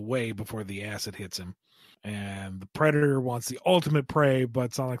bounce away before the acid hits him. And the Predator wants the ultimate prey,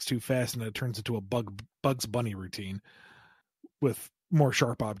 but Sonic's too fast and it turns into a Bugs Bunny routine with more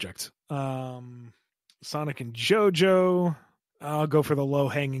sharp objects. Sonic and JoJo. I'll go for the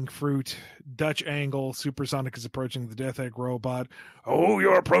low-hanging fruit. Dutch angle. Super Sonic is approaching the Death Egg robot. Oh,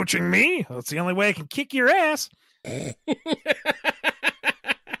 you're approaching me? That's the only way I can kick your ass.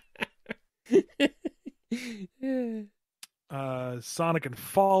 Sonic and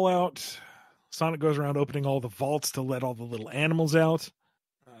Fallout. Sonic goes around opening all the vaults to let all the little animals out.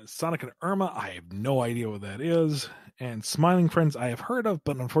 Sonic and Irma, I have no idea what that is. And Smiling Friends, I have heard of,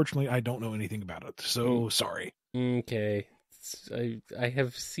 but unfortunately, I don't know anything about it. So, sorry. Okay. I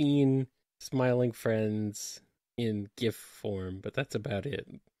have seen Smiling Friends in GIF form, but that's about it.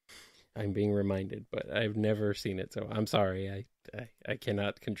 I'm being reminded, but I've never seen it, so I'm sorry. I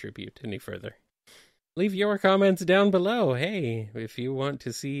cannot contribute any further. Leave your comments down below. Hey, if you want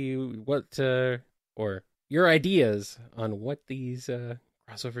to see what, or your ideas on what these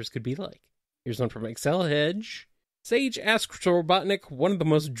crossovers could be like. Here's one from Excel Hedge. Sage asks Robotnik one of the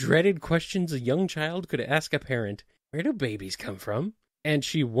most dreaded questions a young child could ask a parent. Where do babies come from? And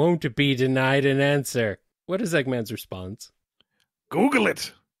she won't be denied an answer. What is Eggman's response? Google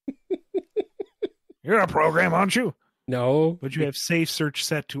it. You're a program, aren't you? No. But you have safe search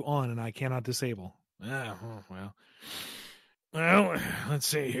set to on, and I cannot disable. Well, let's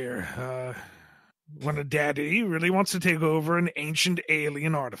see here. When a daddy really wants to take over an ancient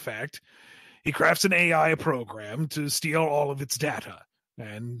alien artifact, he crafts an AI program to steal all of its data.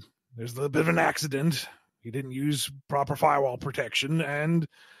 And there's a little bit of an accident. He didn't use proper firewall protection, and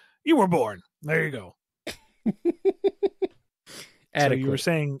you were born. There you go. So you were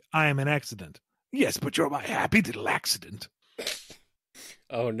saying I am an accident. Yes, but you're my happy little accident.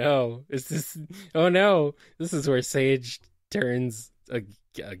 Oh no. Oh no. This is where Sage turns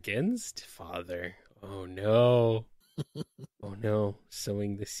against father. Oh no. Oh no.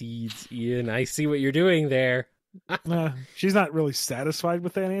 Sowing the seeds, Ian. I see what you're doing there. She's not really satisfied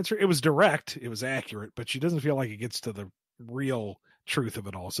with that answer. It was direct. It was accurate, but she doesn't feel like it gets to the real truth of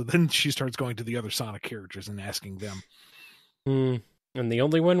it all. So then she starts going to the other Sonic characters and asking them. And the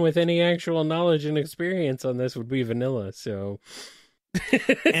only one with any actual knowledge and experience on this would be Vanilla, so...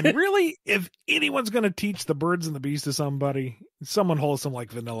 And really, if anyone's going to teach the birds and the bees to somebody, someone wholesome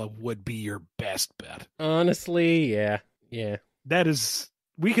like Vanilla would be your best bet. Honestly, yeah. That is...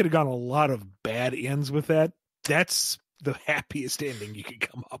 We could have gone a lot of bad ends with that. That's the happiest ending you could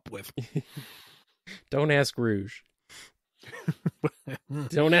come up with. Don't ask Rouge.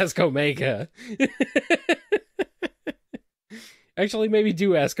 Don't ask Omega. Actually, maybe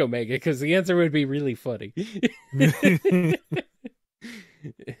do ask Omega, because the answer would be really funny.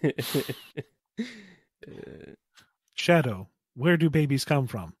 Shadow, where do babies come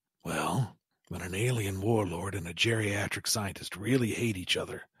from? Well, when an alien warlord and a geriatric scientist really hate each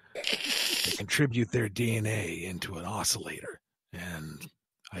other, they contribute their DNA into an oscillator. And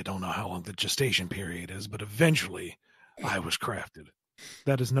I don't know how long the gestation period is, but eventually I was crafted.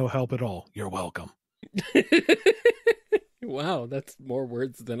 That is no help at all. You're welcome. Wow, that's more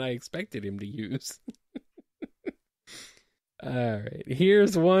words than I expected him to use. All right,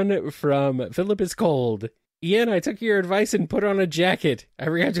 here's one from Philip is Cold. Ian, I took your advice and put on a jacket. I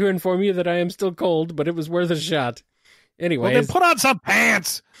forgot to inform you that I am still cold, but it was worth a shot. Anyways. Well, then put on some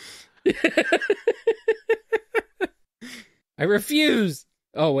pants! I refuse!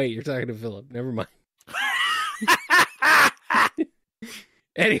 Oh, wait, you're talking to Philip. Never mind.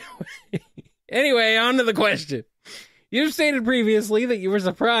 Anyway, on to the question. You've stated previously that you were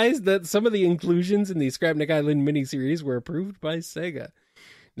surprised that some of the inclusions in the Scrapnik Island miniseries were approved by SEGA.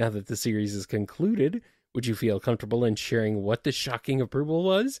 Now that the series is concluded, would you feel comfortable in sharing what the shocking approval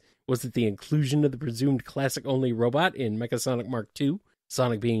was? Was it the inclusion of the presumed classic-only robot in Mechasonic Mark II,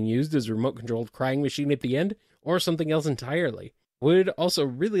 Sonic being used as a remote-controlled crying machine at the end, or something else entirely? Would also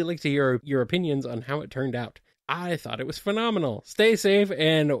really like to hear your opinions on how it turned out. I thought it was phenomenal. Stay safe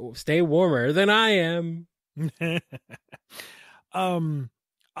and stay warmer than I am.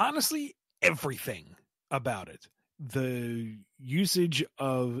 Honestly, everything about it. The usage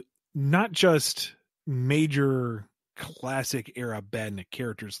of not just major classic era Badnik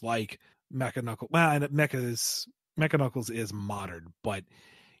characters like Mecha Knuckles is modern, but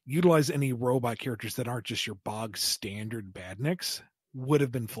utilize any robot characters that aren't just your bog standard badniks would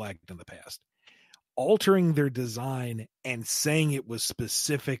have been flagged in the past. Altering their design and saying it was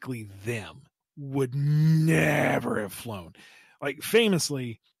specifically them would never have flown. Like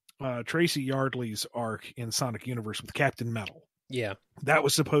famously, Tracy Yardley's arc in Sonic Universe with Captain Metal. Yeah. That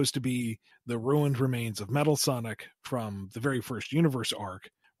was supposed to be the ruined remains of Metal Sonic from the very first Universe arc,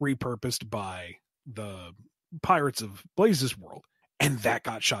 repurposed by the Pirates of Blazes world. And that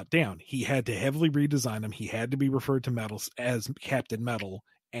got shot down. He had to heavily redesign him. He had to be referred to Metal as Captain Metal,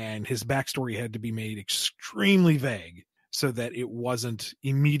 and his backstory had to be made extremely vague so that it wasn't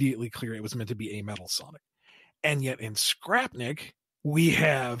immediately clear it was meant to be a Metal Sonic. And yet in Scrapnik, we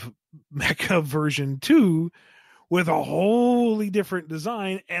have Mecha version 2 with a wholly different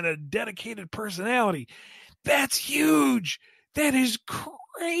design and a dedicated personality. That's huge. That is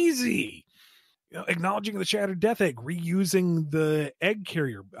crazy. Acknowledging the Shattered Death Egg, reusing the egg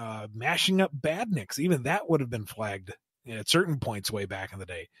carrier, mashing up badniks. Even that would have been flagged at certain points way back in the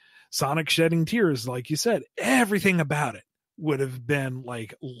day. Sonic shedding tears, like you said, everything about it would have been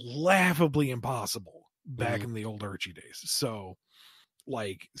like laughably impossible back in the old Archie days. So,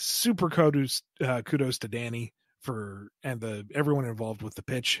 like, super kudos to Danny and everyone involved with the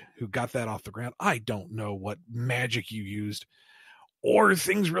pitch who got that off the ground. I don't know what magic you used, or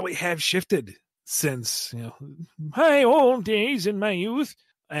things really have shifted since, my old days in my youth.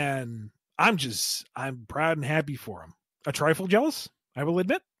 And I'm proud and happy for him. A trifle jealous, I will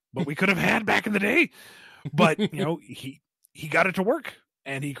admit, what we could have had back in the day. But, he got it to work,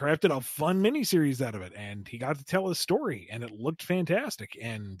 and he crafted a fun miniseries out of it, and he got to tell his story, and it looked fantastic.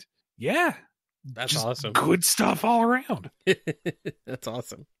 And yeah, that's awesome. Good stuff all around. That's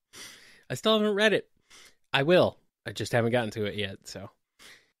awesome. I still haven't read it. I will. I just haven't gotten to it yet, so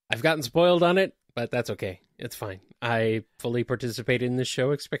I've gotten spoiled on it, but that's okay. It's fine. I fully participated in this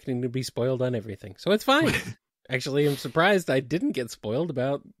show expecting to be spoiled on everything, so it's fine. Actually, I'm surprised I didn't get spoiled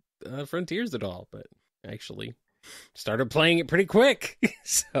about Frontiers at all, but I actually started playing it pretty quick.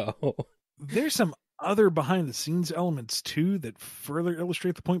 So there's some other behind-the-scenes elements, too, that further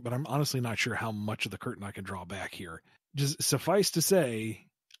illustrate the point, but I'm honestly not sure how much of the curtain I can draw back here. Just suffice to say,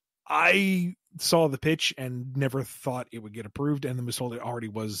 I saw the pitch and never thought it would get approved, and then was told it already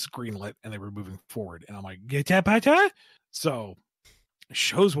was greenlit and they were moving forward. And I'm like, get. So,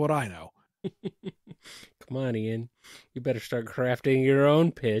 shows what I know. Come on, Ian. You better start crafting your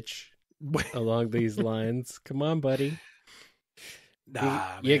own pitch along these lines. Come on, buddy.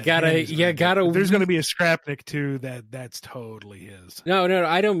 Nah, you gotta. There's going to be a Scrapnik 2 that's totally his. No,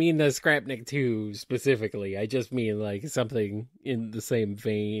 I don't mean the Scrapnik 2 specifically. I just mean like something in the same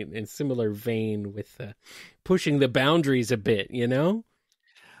vein, in similar vein with pushing the boundaries a bit.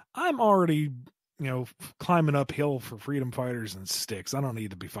 I'm already, climbing uphill for freedom fighters and sticks. I don't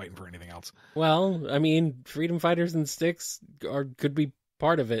need to be fighting for anything else. Well, I mean, freedom fighters and sticks could be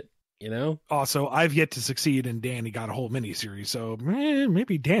part of it. Also, I've yet to succeed, and Danny got a whole miniseries, so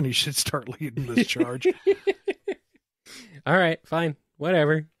maybe Danny should start leading this charge. All right, fine,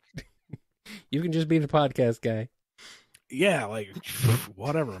 whatever. You can just be the podcast guy. Yeah, like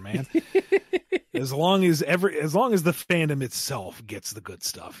whatever, man. as long as the fandom itself gets the good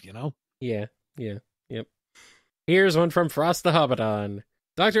stuff, Yeah, yep. Here's one from Frost the Hobbiton.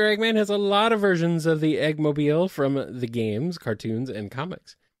 Dr. Eggman has a lot of versions of the Eggmobile from the games, cartoons, and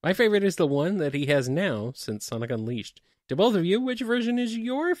comics. My favorite is the one that he has now since Sonic Unleashed. To both of you, which version is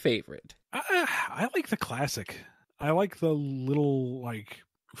your favorite? I like the classic. I like the little,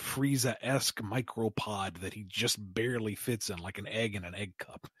 Frieza-esque micropod that he just barely fits in, like an egg in an egg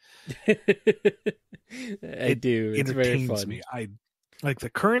cup. I do. It's very fun. Me. I like the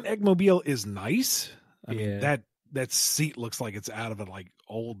current Eggmobile is nice. I mean, that seat looks like it's out of an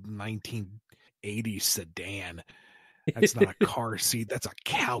old 1980s sedan. That's not a car seat. That's a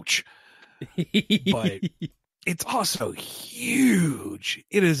couch. But it's also huge.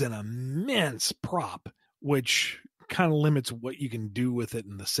 It is an immense prop, which kind of limits what you can do with it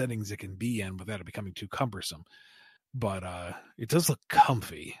and the settings it can be in without it becoming too cumbersome. But it does look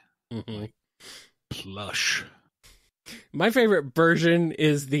comfy. Mm-hmm. Plush. My favorite version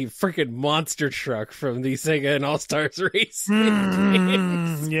is the freaking monster truck from the SEGA and All-Stars race.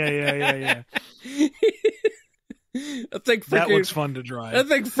 Yeah. That looks fun to drive. That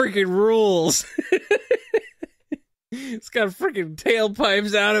thing freaking rules. It's got freaking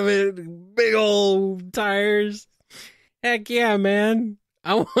tailpipes out of it, big old tires. Heck yeah, man.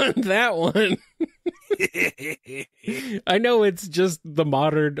 I want that one. I know it's just the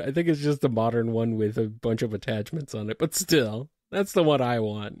modern, I think it's just the modern one with a bunch of attachments on it, but still, that's the one I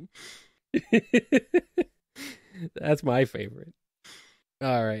want. That's my favorite.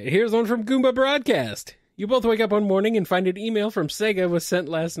 All right, here's one from Goomba Broadcast. You both wake up one morning and find an email from SEGA was sent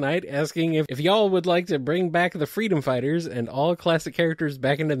last night asking if y'all would like to bring back the Freedom Fighters and all classic characters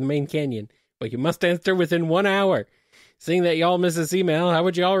back into the main canyon, but you must answer within 1 hour. Seeing that y'all missed this email, how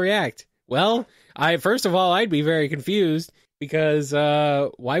would y'all react? Well, first of all, I'd be very confused because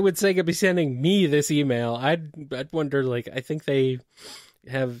why would SEGA be sending me this email? I'd wonder, like, I think they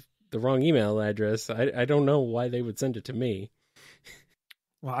have the wrong email address. I don't know why they would send it to me.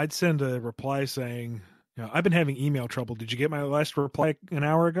 Well, I'd send a reply saying, I've been having email trouble. Did you get my last reply an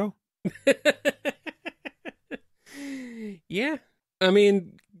hour ago? Yeah. I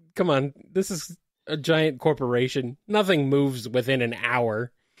mean, come on. This is a giant corporation. Nothing moves within an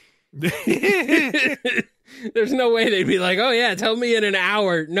hour. There's no way they'd be like, oh yeah, tell me in an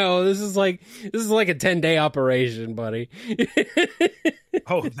hour. No, this is like a 10-day operation, buddy.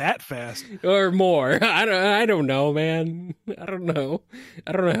 Oh, that fast. Or more. I don't know, man. I don't know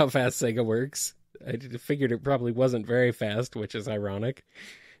how fast SEGA works. I figured it probably wasn't very fast, which is ironic.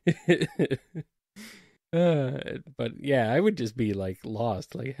 But yeah, I would just be like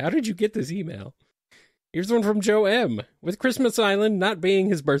lost. Like, how did you get this email? Here's one from Joe M. With Christmas Island not being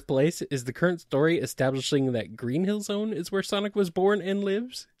his birthplace, is the current story establishing that Green Hill Zone is where Sonic was born and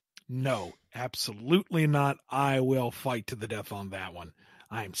lives? No, absolutely not. I will fight to the death on that one.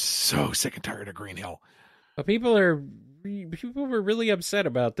 I'm so sick and tired of Green Hill. But people were really upset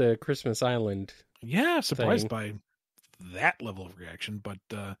about the Christmas Island. Yeah, surprised by that level of reaction. But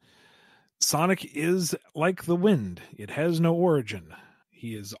Sonic is like the wind. It has no origin.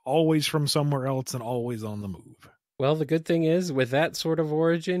 He is always from somewhere else and always on the move. Well, the good thing is, with that sort of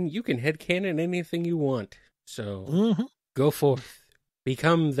origin, you can headcanon anything you want. So, Go forth.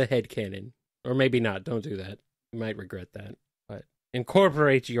 Become the headcanon. Or maybe not. Don't do that. You might regret that. But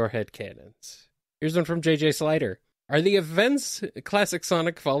incorporate your headcanons. Here's one from JJ Slider. Are the events classic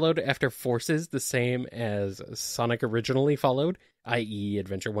Sonic followed after forces the same as Sonic originally followed, i.e.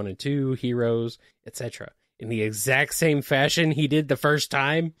 Adventure 1 and 2, Heroes, etc., in the exact same fashion he did the first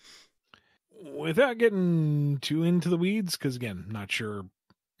time? Without getting too into the weeds, because again, not sure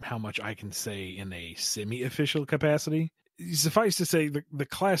how much I can say in a semi-official capacity. Suffice to say, the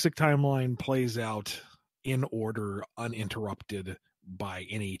classic timeline plays out in order, uninterrupted by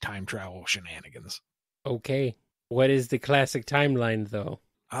any time travel shenanigans. Okay. What is the classic timeline, though?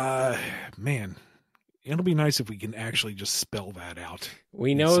 Man, it'll be nice if we can actually just spell that out.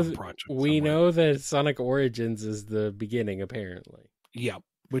 We know that Sonic Origins is the beginning, apparently. Yeah,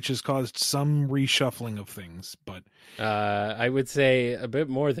 which has caused some reshuffling of things, but I would say a bit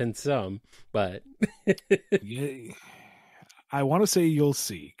more than some, but yeah, I want to say you'll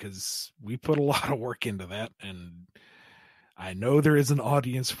see, because we put a lot of work into that, and I know there is an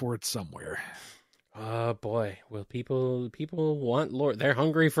audience for it somewhere. Oh boy, well, people want lore. They're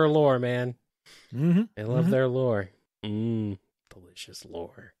hungry for lore, man. They love their lore. Delicious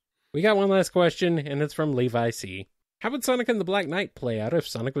lore. We got one last question, and it's from Levi C. How would Sonic and the Black Knight play out if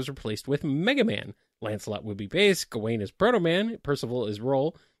Sonic was replaced with Mega Man? Lancelot would be Bass, Gawain is Proto Man, Percival is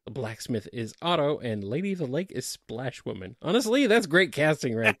Roll, the Blacksmith is Otto, and Lady of the Lake is Splash Woman. Honestly, that's great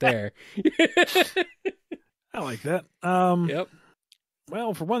casting right there. I like that. Yep.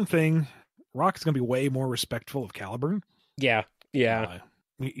 Well, for one thing, Rock's going to be way more respectful of Caliburn. Yeah.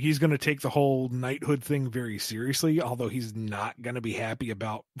 He's going to take the whole knighthood thing very seriously, although he's not going to be happy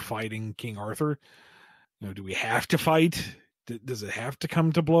about fighting King Arthur. Do we have to fight? Does it have to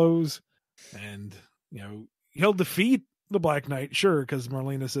come to blows? And, he'll defeat the Black Knight, sure, because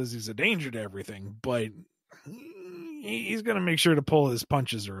Marlena says he's a danger to everything, but he's going to make sure to pull his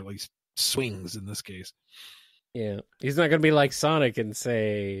punches, or at least swings in this case. Yeah, he's not going to be like Sonic and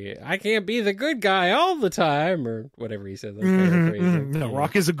say, I can't be the good guy all the time, or whatever he says. No,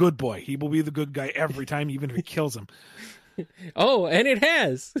 Rock is a good boy. He will be the good guy every time, even if it kills him. Oh, and it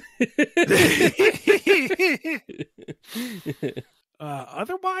has.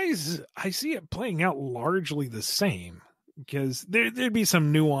 Otherwise, I see it playing out largely the same, because there'd be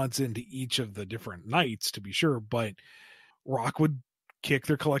some nuance into each of the different knights, to be sure, but Rock would kick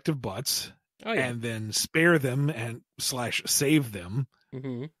their collective butts. Oh, yeah. And then spare them and /save them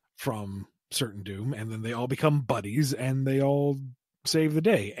from certain doom, and then they all become buddies and they all save the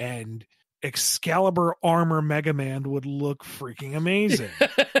day. And Excalibur Armor Mega Man would look freaking amazing.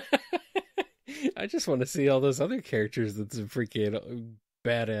 I just want to see all those other characters that's a freaking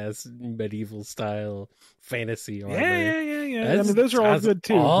badass medieval style fantasy armor. Yeah. I mean, those are all good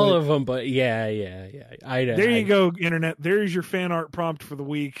too. All of them, but yeah. There you go, Internet. There's your fan art prompt for the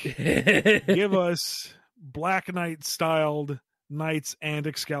week. Give us Black Knight styled Knights, and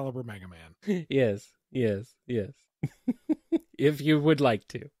Excalibur Mega Man. Yes. If you would like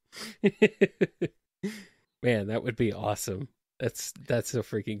to. Man, that would be awesome. That's so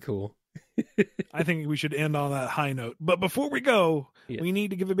freaking cool. I think we should end on that high note. But before we go, we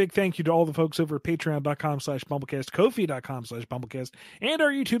need to give a big thank you to all the folks over at patreon.com/BumbleKast, Ko-fi.com/BumbleKast, and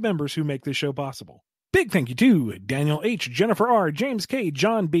our YouTube members who make this show possible. Big thank you to Daniel H., Jennifer R., James K.,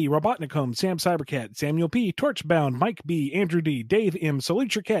 John B., Robotnicum, Sam Cybercat, Samuel P., Torchbound, Mike B., Andrew D., Dave M.,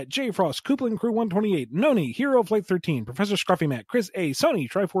 Salute Your Cat, J. Frost, Coupling Crew 128, Noni, Hero of Flight 13, Professor Scruffy Matt, Chris A., Sony,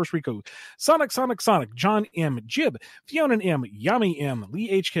 Triforce Rico, Sonic, John M., Jib, Fiona M., Yami M., Lee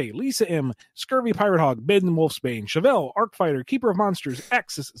H.K., Lisa M., Scurvy Pirate Hog, Ben Wolfsbane, Chevelle, Arcfighter, Keeper of Monsters,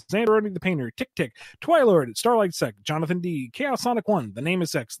 Axis, Xanderoni the Painter, Tick Tick, Twilord, Starlight Sec, Jonathan D., Chaos Sonic 1, The Name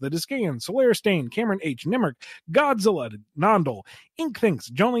is Sex, The Discayan, Solaire Stain, Cameron H., Nimerick, Godzilla, Nondel, Ink Thinks,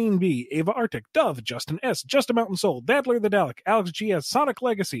 Jolene B., Ava Arctic, Dove, Justin S., Just a Mountain Soul, Dadler the Dalek, Alex GS, Sonic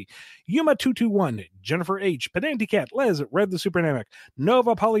Legacy, Yuma221, Jennifer H., Pedanticat, Les, Red the Supernamic,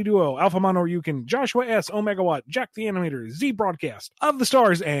 Nova Polyduo, Alpha Mono Ryukin, Joshua S., Omega Watt, Jack the Animator, Z Broadcast, Of the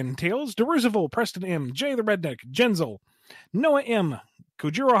Stars and Tales, Derusival, Preston M., Jay the Redneck, Genzel, Noah M.,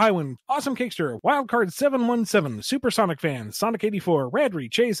 Kojiro Highwind, Awesome Cakester, Wildcard 717, Supersonic Fan, Sonic 84,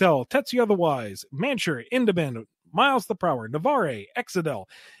 Radry, Chase L, Tetsuya the Wise, Mancher, Indabend, Miles the Prower, Navarre, Exadel,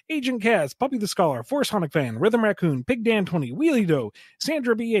 Agent Kaz, Puppy the Scholar, Force Sonic Fan, Rhythm Raccoon, Pig Dan 20, Wheelie Doe,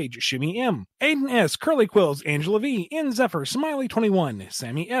 Sandra BH, Shimmy M, Aiden S, Curly Quills, Angela V, In Zephyr, Smiley 21,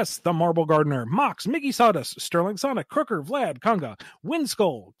 Sammy S, The Marble Gardener, Mox, Mickey Sawdust, Sterling Sonic, Crooker, Vlad, Conga,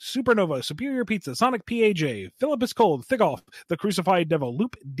 Windskull, Supernova, Superior Pizza, Sonic PAJ, Philippus Cold, Thigolf, The Crucified Devil,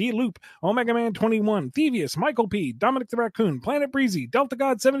 Loop D Loop, Omega Man 21, Thievius, Michael P, Dominic the Raccoon, Planet Breezy, Delta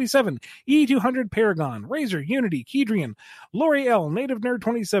God 77, E200 Paragon, Razor, Unity, Kedrian, Lori L, Native Nerd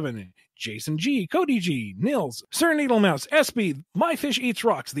 27, Jason G, Cody G, Nils, Sir Needlemouse, SB, My Fish Eats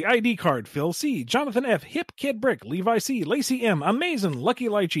Rocks, The ID Card, Phil C, Jonathan F, Hip Kid Brick, Levi C, Lacey M, Amazing, Lucky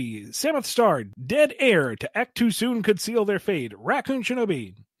Lychee, Samoth Star, Dead Air, To Act Too Soon Could Seal Their Fade, Raccoon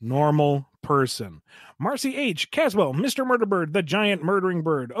Shinobi, Normal Person, Marcy H, Caswell, Mr. Murderbird, The Giant Murdering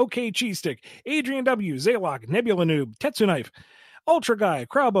Bird, OK Cheese Stick, Adrian W, Zaylock, Nebula Noob, Tetsu Knife, Ultra Guy,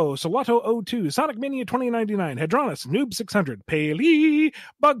 Crowbo, Salato 02, Sonic Mania 2099, Hadronis, Noob 600, Paley,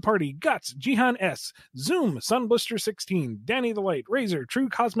 Bug Party, Guts, Jihan S, Zoom, Sunblister 16, Danny the Light, Razor, True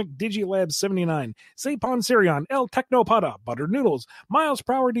Cosmic Digilabs 79, Sapon Sirion, El Technopada, Butter Noodles, Miles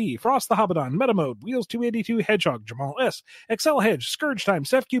Prower D, Frost the Hobbidon, Metamode, Wheels 282, Hedgehog, Jamal S, Excel Hedge, Scourge Time,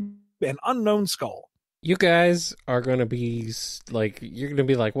 Seth Cube, and Unknown Skull. You guys are going to be like, you're going to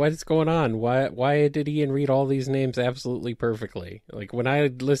be like, what is going on? Why did Ian read all these names absolutely perfectly? Like, when I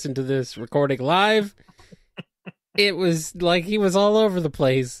listened to this recording live, it was like he was all over the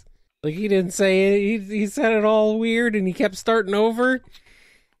place. Like, he didn't say it. He said it all weird, and he kept starting over,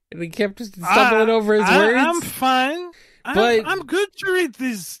 and he kept stumbling over his words. I'm fine. I'm good to read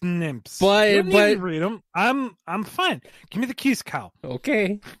these names. But read them. I'm fine. Give me the keys, Kyle.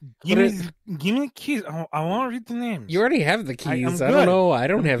 Okay. Give me the keys. I want to read the names. You already have the keys. I don't know. I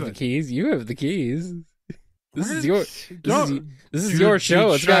don't have the keys. You have the keys. This is your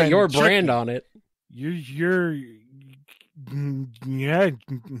show. It's got your brand on it. You're yeah.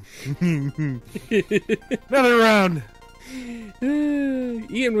 Another round.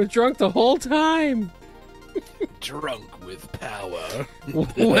 Ian was drunk the whole time. Drunk with power.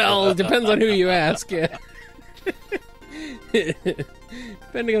 Well, it depends on who you ask. Yeah.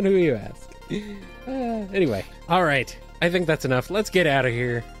 Depending on who you ask. Anyway, all right. I think that's enough. Let's get out of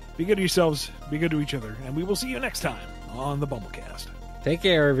here. Be good to yourselves. Be good to each other. And we will see you next time on the BumbleKast. Take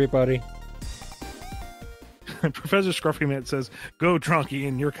care, everybody. Professor Scruffy Man says, go drunky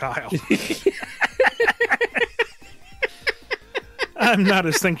and you're Kyle. I'm not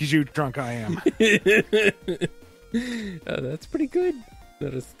as think as you drunk I am. That's pretty good.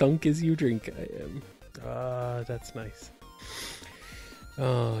 Not as thunk as you drink I am. That's nice.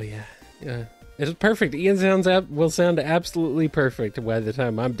 Oh, yeah. It's perfect. Ian will sound absolutely perfect by the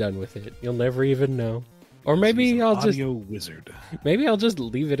time I'm done with it. You'll never even know. Or maybe I'll just... wizard. Maybe I'll just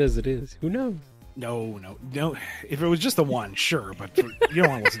leave it as it is. Who knows? No. If it was just the one, sure. But you don't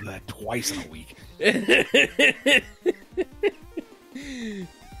want to listen to that twice in a week.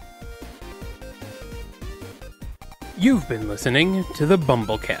 You've been listening to the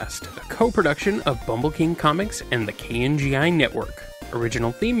BumbleKast, a co-production of BumbleKing Comics and the KNGI Network.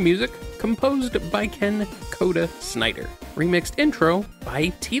 Original theme music composed by Ken Coda Snyder. Remixed intro by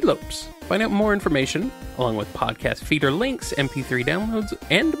T-Lopes. Find out more information, along with podcast feeder links, MP3 downloads,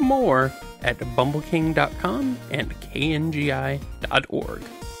 and more at BumbleKing.com and KNGI.org.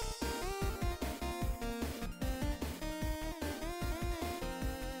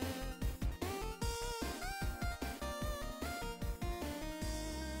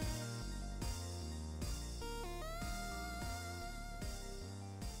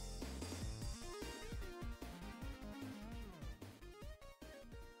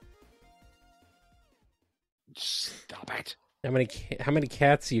 Stop it. How many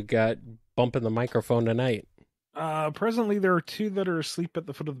cats you got bumping the microphone tonight? Presently, there are 2 that are asleep at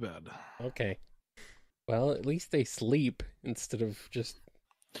the foot of the bed. Okay. Well, at least they sleep instead of just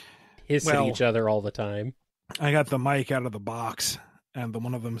hissing at each other all the time. I got the mic out of the box, and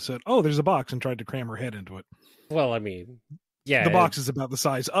one of them said, "Oh, there's a box," and tried to cram her head into it. Well, I mean, yeah. The box is about the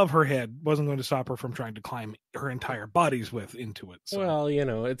size of her head. Wasn't going to stop her from trying to climb her entire body's width into it. So. Well,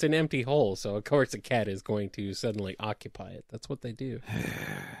 it's an empty hole, so of course a cat is going to suddenly occupy it. That's what they do.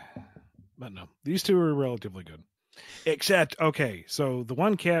 But no, these 2 are relatively good. Except, okay, so the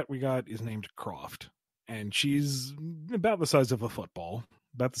one cat we got is named Croft, and she's about the size of a football,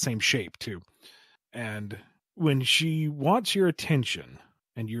 about the same shape, too. And when she wants your attention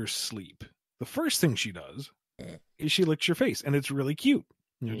and you're asleep, the first thing she does is she licks your face, and it's really cute.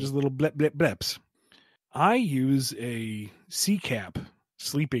 Just little blep, blep, bleps. I use a CCAP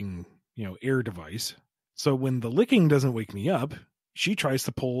sleeping, air device. So when the licking doesn't wake me up, she tries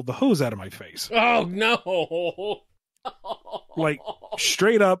to pull the hose out of my face. Oh, no. Like,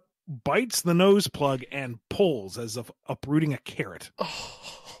 straight up bites the nose plug and pulls as if uprooting a carrot.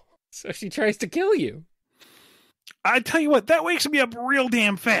 Oh, so she tries to kill you. I tell you what, that wakes me up real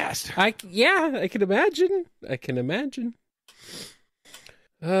damn fast. I can imagine.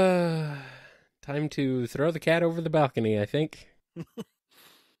 Time to throw the cat over the balcony, I think.